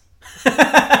Rings.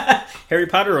 Harry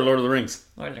Potter or Lord of the Rings?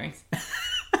 Lord of the Rings.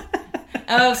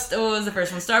 What was the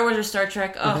first one? Star Wars or Star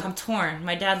Trek? I'm torn.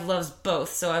 My dad loves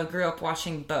both, so I grew up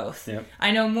watching both. Yep. I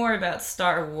know more about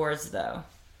Star Wars, though.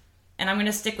 And I'm going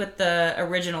to stick with the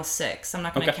original 6. I'm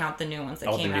not going to count the new ones that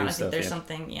came out. I think there's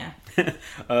something,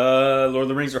 Lord of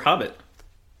the Rings or Hobbit?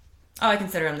 Oh, I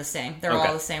consider them the same. They're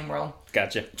all the same world.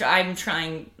 Gotcha. I'm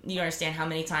trying, you understand how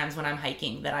many times when I'm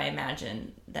hiking that I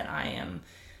imagine that I am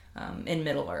in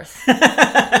Middle-earth.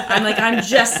 I'm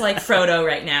just like Frodo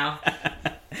right now.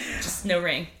 Just no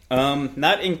ring.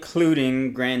 Not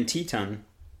including Grand Teton,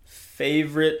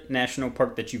 favorite national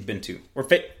park that you've been to? Or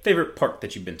favorite park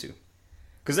that you've been to?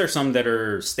 Because there are some that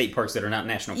are state parks that are not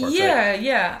national parks, right?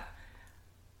 Yeah.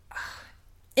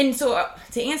 And so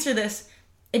to answer this,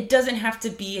 it doesn't have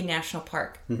to be a national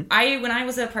park. Mm-hmm. When I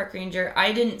was a park ranger,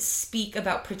 I didn't speak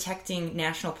about protecting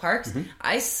national parks. Mm-hmm.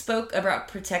 I spoke about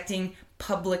protecting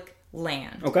public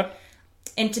land. Okay.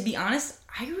 And to be honest,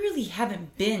 I really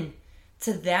haven't been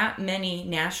to that many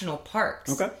national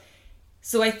parks. Okay.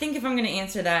 So I think if I'm going to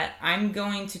answer that, I'm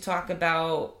going to talk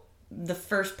about the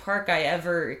first park I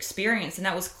ever experienced, and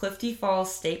that was Clifty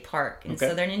Falls State Park in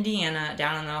southern Indiana,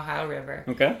 down on the Ohio River.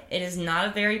 Okay. It is not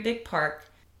a very big park,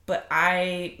 but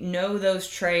I know those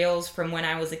trails from when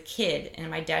I was a kid,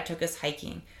 and my dad took us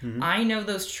hiking. Mm-hmm. I know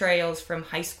those trails from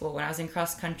high school when I was in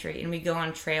cross country, and we go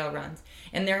on trail runs.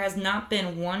 And there has not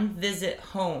been one visit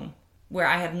home where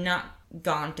I have not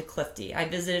gone to Clifty. I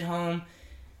visited home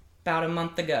about a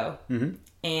month ago,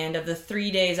 and of the 3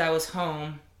 days I was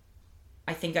home,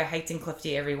 I think I hiked in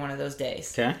Clifty every one of those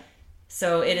days. Okay.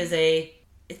 So it is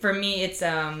for me, it's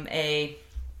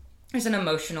there's an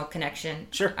emotional connection.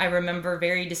 Sure. I remember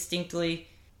very distinctly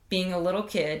being a little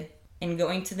kid and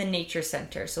going to the nature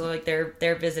center. So like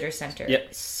their visitor center.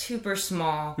 Yep. Super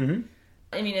small. Mm-hmm.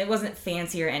 I mean, it wasn't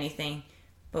fancy or anything.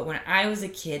 But when I was a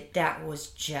kid, that was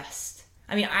just...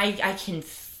 I mean, I can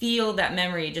feel that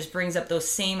memory. It just brings up those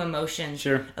same emotions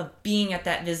of being at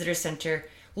that visitor center,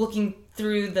 looking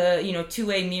through the,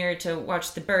 two-way mirror to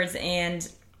watch the birds, and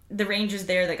the rangers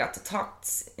there that got to talk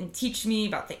and teach me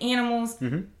about the animals.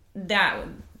 Mm-hmm.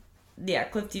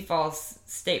 Clifty Falls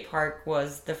State Park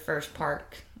was the first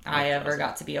park I ever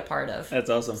got to be a part of. That's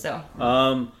awesome. So,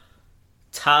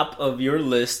 top of your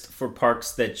list for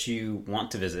parks that you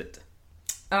want to visit?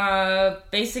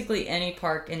 Basically any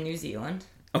park in New Zealand.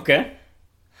 Okay.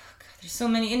 Oh, God, there's so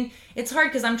many, and it's hard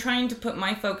because I'm trying to put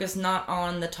my focus not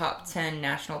on the top 10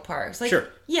 national parks. Like,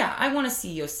 yeah, I want to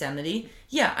see Yosemite.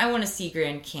 Yeah, I want to see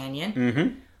Grand Canyon.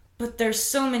 Mm-hmm. But there's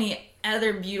so many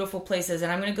other beautiful places,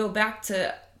 and I'm going to go back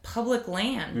to public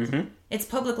land. Mm-hmm. It's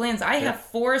public lands. I have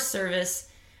Forest Service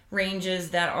ranges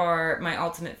that are my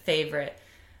ultimate favorite.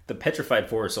 The petrified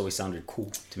forest always sounded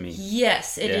cool to me.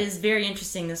 Yes, it is very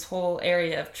interesting, this whole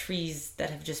area of trees that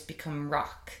have just become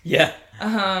rock. Yeah.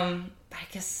 I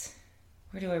guess,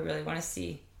 where do I really want to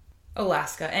see?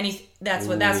 Alaska. That's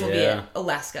what be it.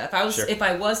 Alaska. If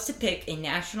I was to pick a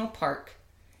national park,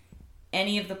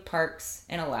 any of the parks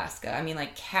in Alaska. I mean,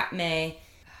 like Katmai,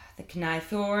 the Kenai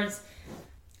Fjords,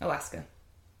 Alaska.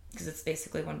 Because it's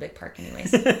basically one big park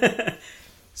anyways.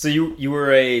 So you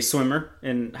were a swimmer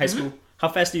in high school. How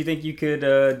fast do you think you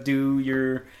could do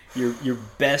your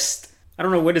best? I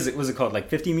don't know, what is it? Was it called, like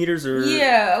 50 meters or?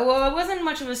 Yeah, well, I wasn't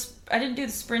much of I didn't do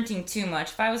the sprinting too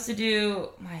much. If I was to do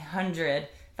my 100, if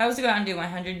I was to go out and do my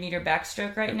 100-meter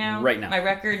backstroke right now, my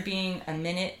record being a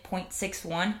minute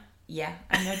 0.61. Yeah,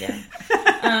 I'm no doubt.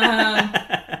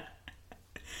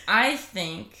 I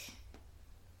think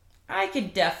I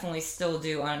could definitely still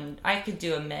do I could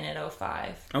do a minute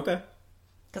 05. Okay.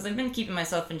 Because I've been keeping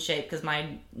myself in shape because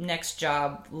my next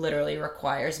job literally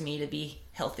requires me to be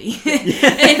healthy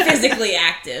and physically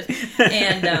active.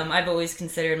 And I've always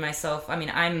considered myself, I mean,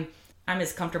 I'm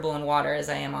as comfortable in water as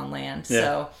I am on land. Yeah.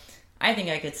 So I think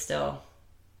I could still...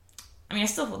 I mean, I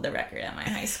still hold the record at my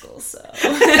high school, so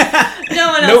no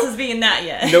one else is being that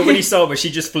yet. Nobody saw, but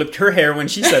she just flipped her hair when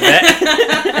she said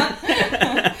that.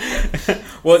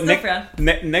 Well,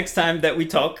 next time that we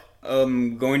talk,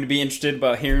 I'm going to be interested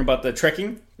about hearing about the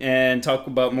trekking and talk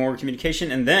about more communication,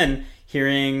 and then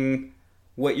hearing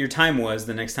what your time was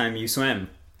the next time you swam.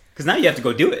 Because now you have to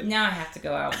go do it. Now I have to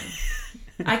go out.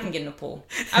 I can get in the pool.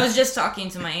 I was just talking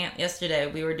to my aunt yesterday.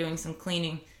 We were doing some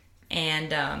cleaning,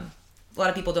 and... a lot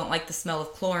of people don't like the smell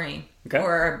of chlorine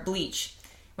or bleach.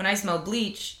 When I smell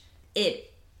bleach,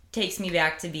 it takes me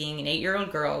back to being an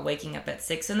 8-year-old girl waking up at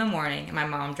 6 a.m. and my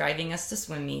mom driving us to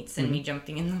swim meets and me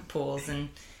jumping in the pools and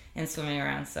swimming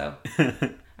around. So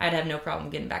I'd have no problem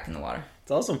getting back in the water.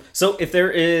 That's awesome. So if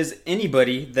there is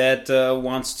anybody that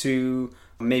wants to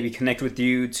maybe connect with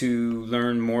you to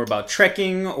learn more about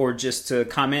trekking or just to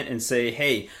comment and say,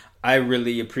 hey, I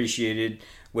really appreciated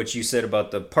what you said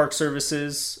about the park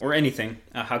services or anything,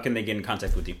 how can they get in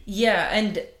contact with you? Yeah,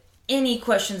 and any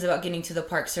questions about getting to the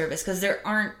Park Service, because there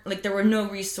were no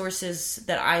resources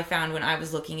that I found when I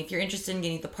was looking. If you're interested in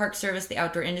getting the Park Service, the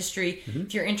outdoor industry,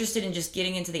 if you're interested in just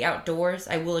getting into the outdoors,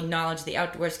 I will acknowledge the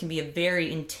outdoors can be a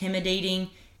very intimidating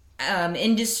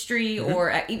industry,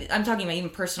 or I'm talking about even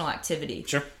personal activity.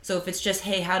 Sure. So if it's just,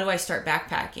 hey, how do I start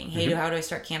backpacking? Hey, how do I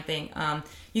start camping?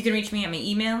 You can reach me at my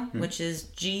email, which is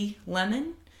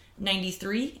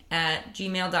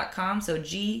glemen93@gmail.com. So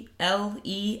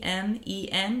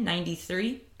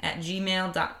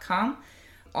GLEMEN93@gmail.com.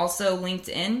 Also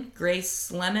LinkedIn,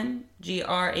 Grace Lemen,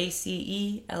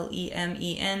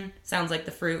 GRACELEMEN. Sounds like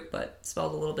the fruit, but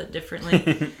spelled a little bit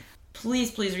differently.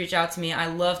 Please reach out to me. I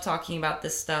love talking about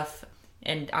this stuff,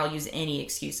 and I'll use any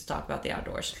excuse to talk about the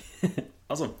outdoors.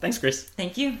 Awesome. Thanks, Grace.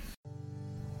 Thank you.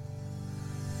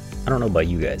 I don't know about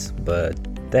you guys, but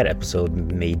that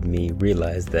episode made me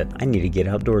realize that I need to get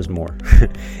outdoors more.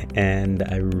 And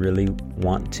I really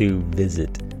want to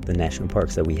visit the national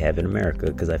parks that we have in America,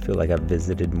 because I feel like I've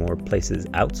visited more places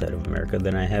outside of America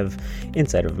than I have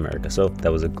inside of America. So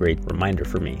that was a great reminder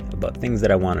for me about things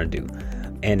that I want to do.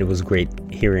 And it was great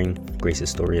hearing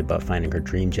Grace's story about finding her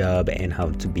dream job and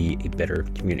how to be a better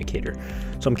communicator.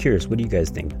 So I'm curious, what do you guys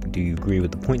think? Do you agree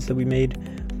with the points that we made?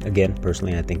 Again,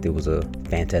 personally, I think it was a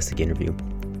fantastic interview.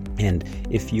 And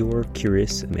if you're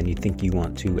curious and you think you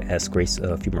want to ask Grace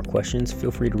a few more questions, feel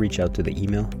free to reach out to the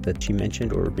email that she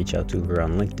mentioned, or reach out to her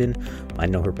on LinkedIn. I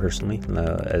know her personally,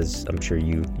 as I'm sure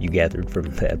you gathered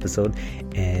from the episode.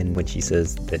 And when she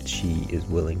says that she is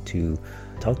willing to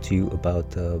talk to you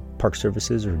about park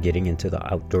services or getting into the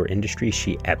outdoor industry,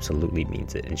 she absolutely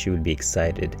means it. And she would be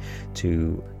excited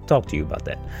to talk to you about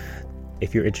that.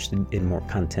 If you're interested in more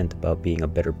content about being a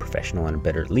better professional and a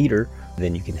better leader,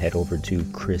 then you can head over to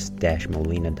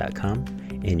chris-molina.com,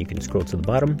 and you can scroll to the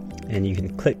bottom and you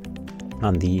can click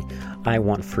on the I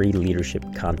want free leadership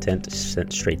content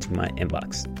sent straight to my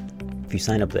inbox. If you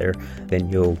sign up there, then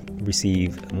you'll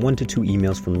receive 1 to 2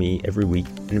 emails from me every week.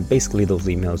 And basically those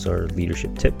emails are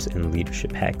leadership tips and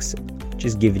leadership hacks,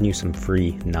 just giving you some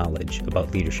free knowledge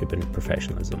about leadership and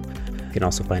professionalism. You can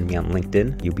also find me on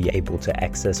LinkedIn. You'll be able to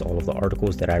access all of the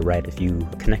articles that I write if you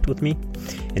connect with me.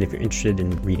 And if you're interested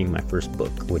in reading my first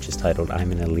book, which is titled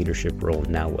I'm in a Leadership Role,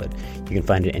 Now What? You can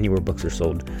find it anywhere books are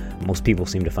sold. Most people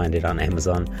seem to find it on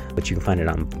Amazon, but you can find it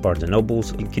on Barnes &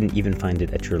 Nobles. You can even find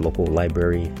it at your local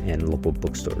library and local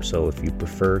bookstore. So if you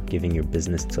prefer giving your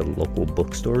business to local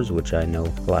bookstores, which I know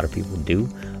a lot of people do,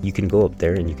 you can go up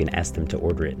there and you can ask them to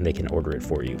order it, and they can order it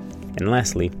for you. And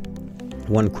lastly,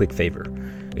 one quick favor.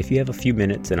 If you have a few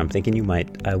minutes, and I'm thinking you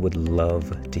might, I would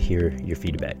love to hear your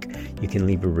feedback. You can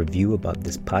leave a review about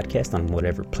this podcast on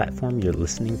whatever platform you're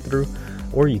listening through,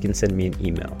 or you can send me an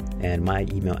email. And my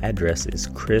email address is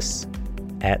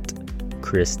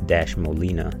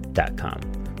chris@chris-molina.com.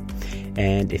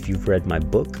 And if you've read my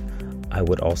book, I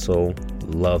would also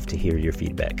love to hear your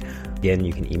feedback. Again,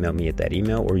 you can email me at that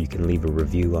email, or you can leave a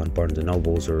review on Barnes &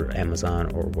 Nobles or Amazon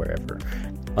or wherever.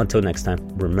 Until next time,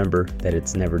 remember that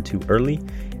it's never too early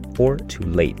or too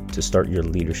late to start your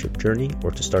leadership journey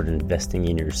or to start investing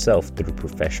in yourself through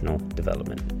professional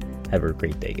development. Have a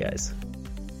great day, guys.